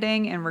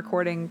editing and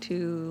recording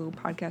 2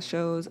 podcast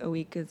shows a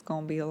week is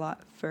going to be a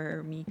lot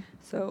for me.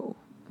 So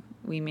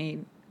we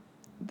made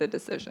the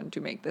decision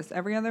to make this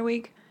every other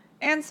week.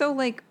 And so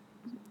like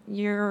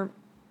your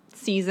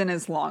season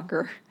is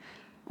longer.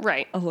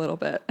 Right. A little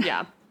bit.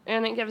 Yeah.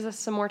 And it gives us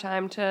some more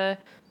time to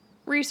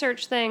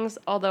research things,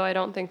 although I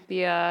don't think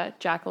the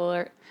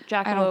jackalope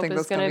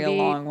is going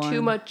to be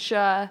too much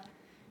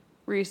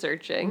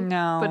researching.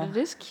 No. But it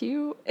is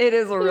cute. It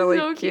is really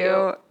so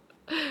cute.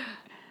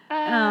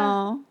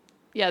 Oh.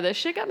 Yeah, this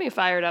shit got me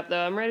fired up,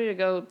 though. I'm ready to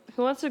go.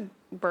 Who wants to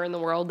burn the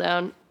world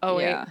down? Oh,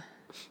 wait.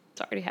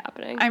 It's already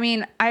happening. I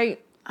mean,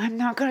 I'm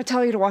not going to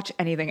tell you to watch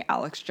anything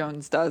Alex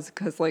Jones does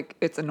because, like,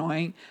 it's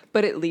annoying.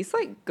 But at least,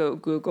 like, go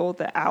Google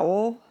the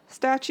owl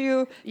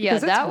statue. Yeah,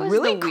 that was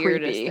really the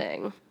weirdest creepy.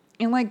 thing.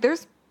 And, like,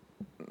 there's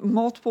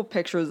multiple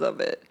pictures of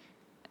it.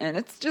 And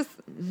it's just,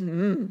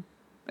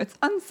 it's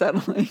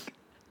unsettling.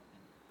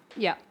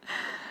 Yeah.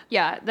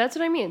 Yeah, that's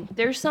what I mean.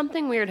 There's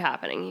something weird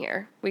happening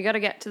here. We got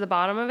to get to the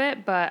bottom of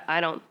it, but I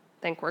don't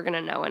think we're going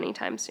to know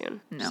anytime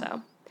soon. No.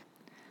 So,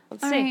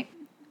 let's see. Right.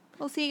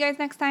 We'll see you guys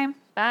next time.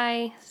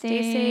 Bye.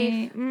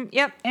 Stay safe.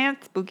 Yep, and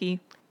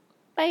spooky.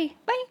 Bye.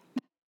 Bye.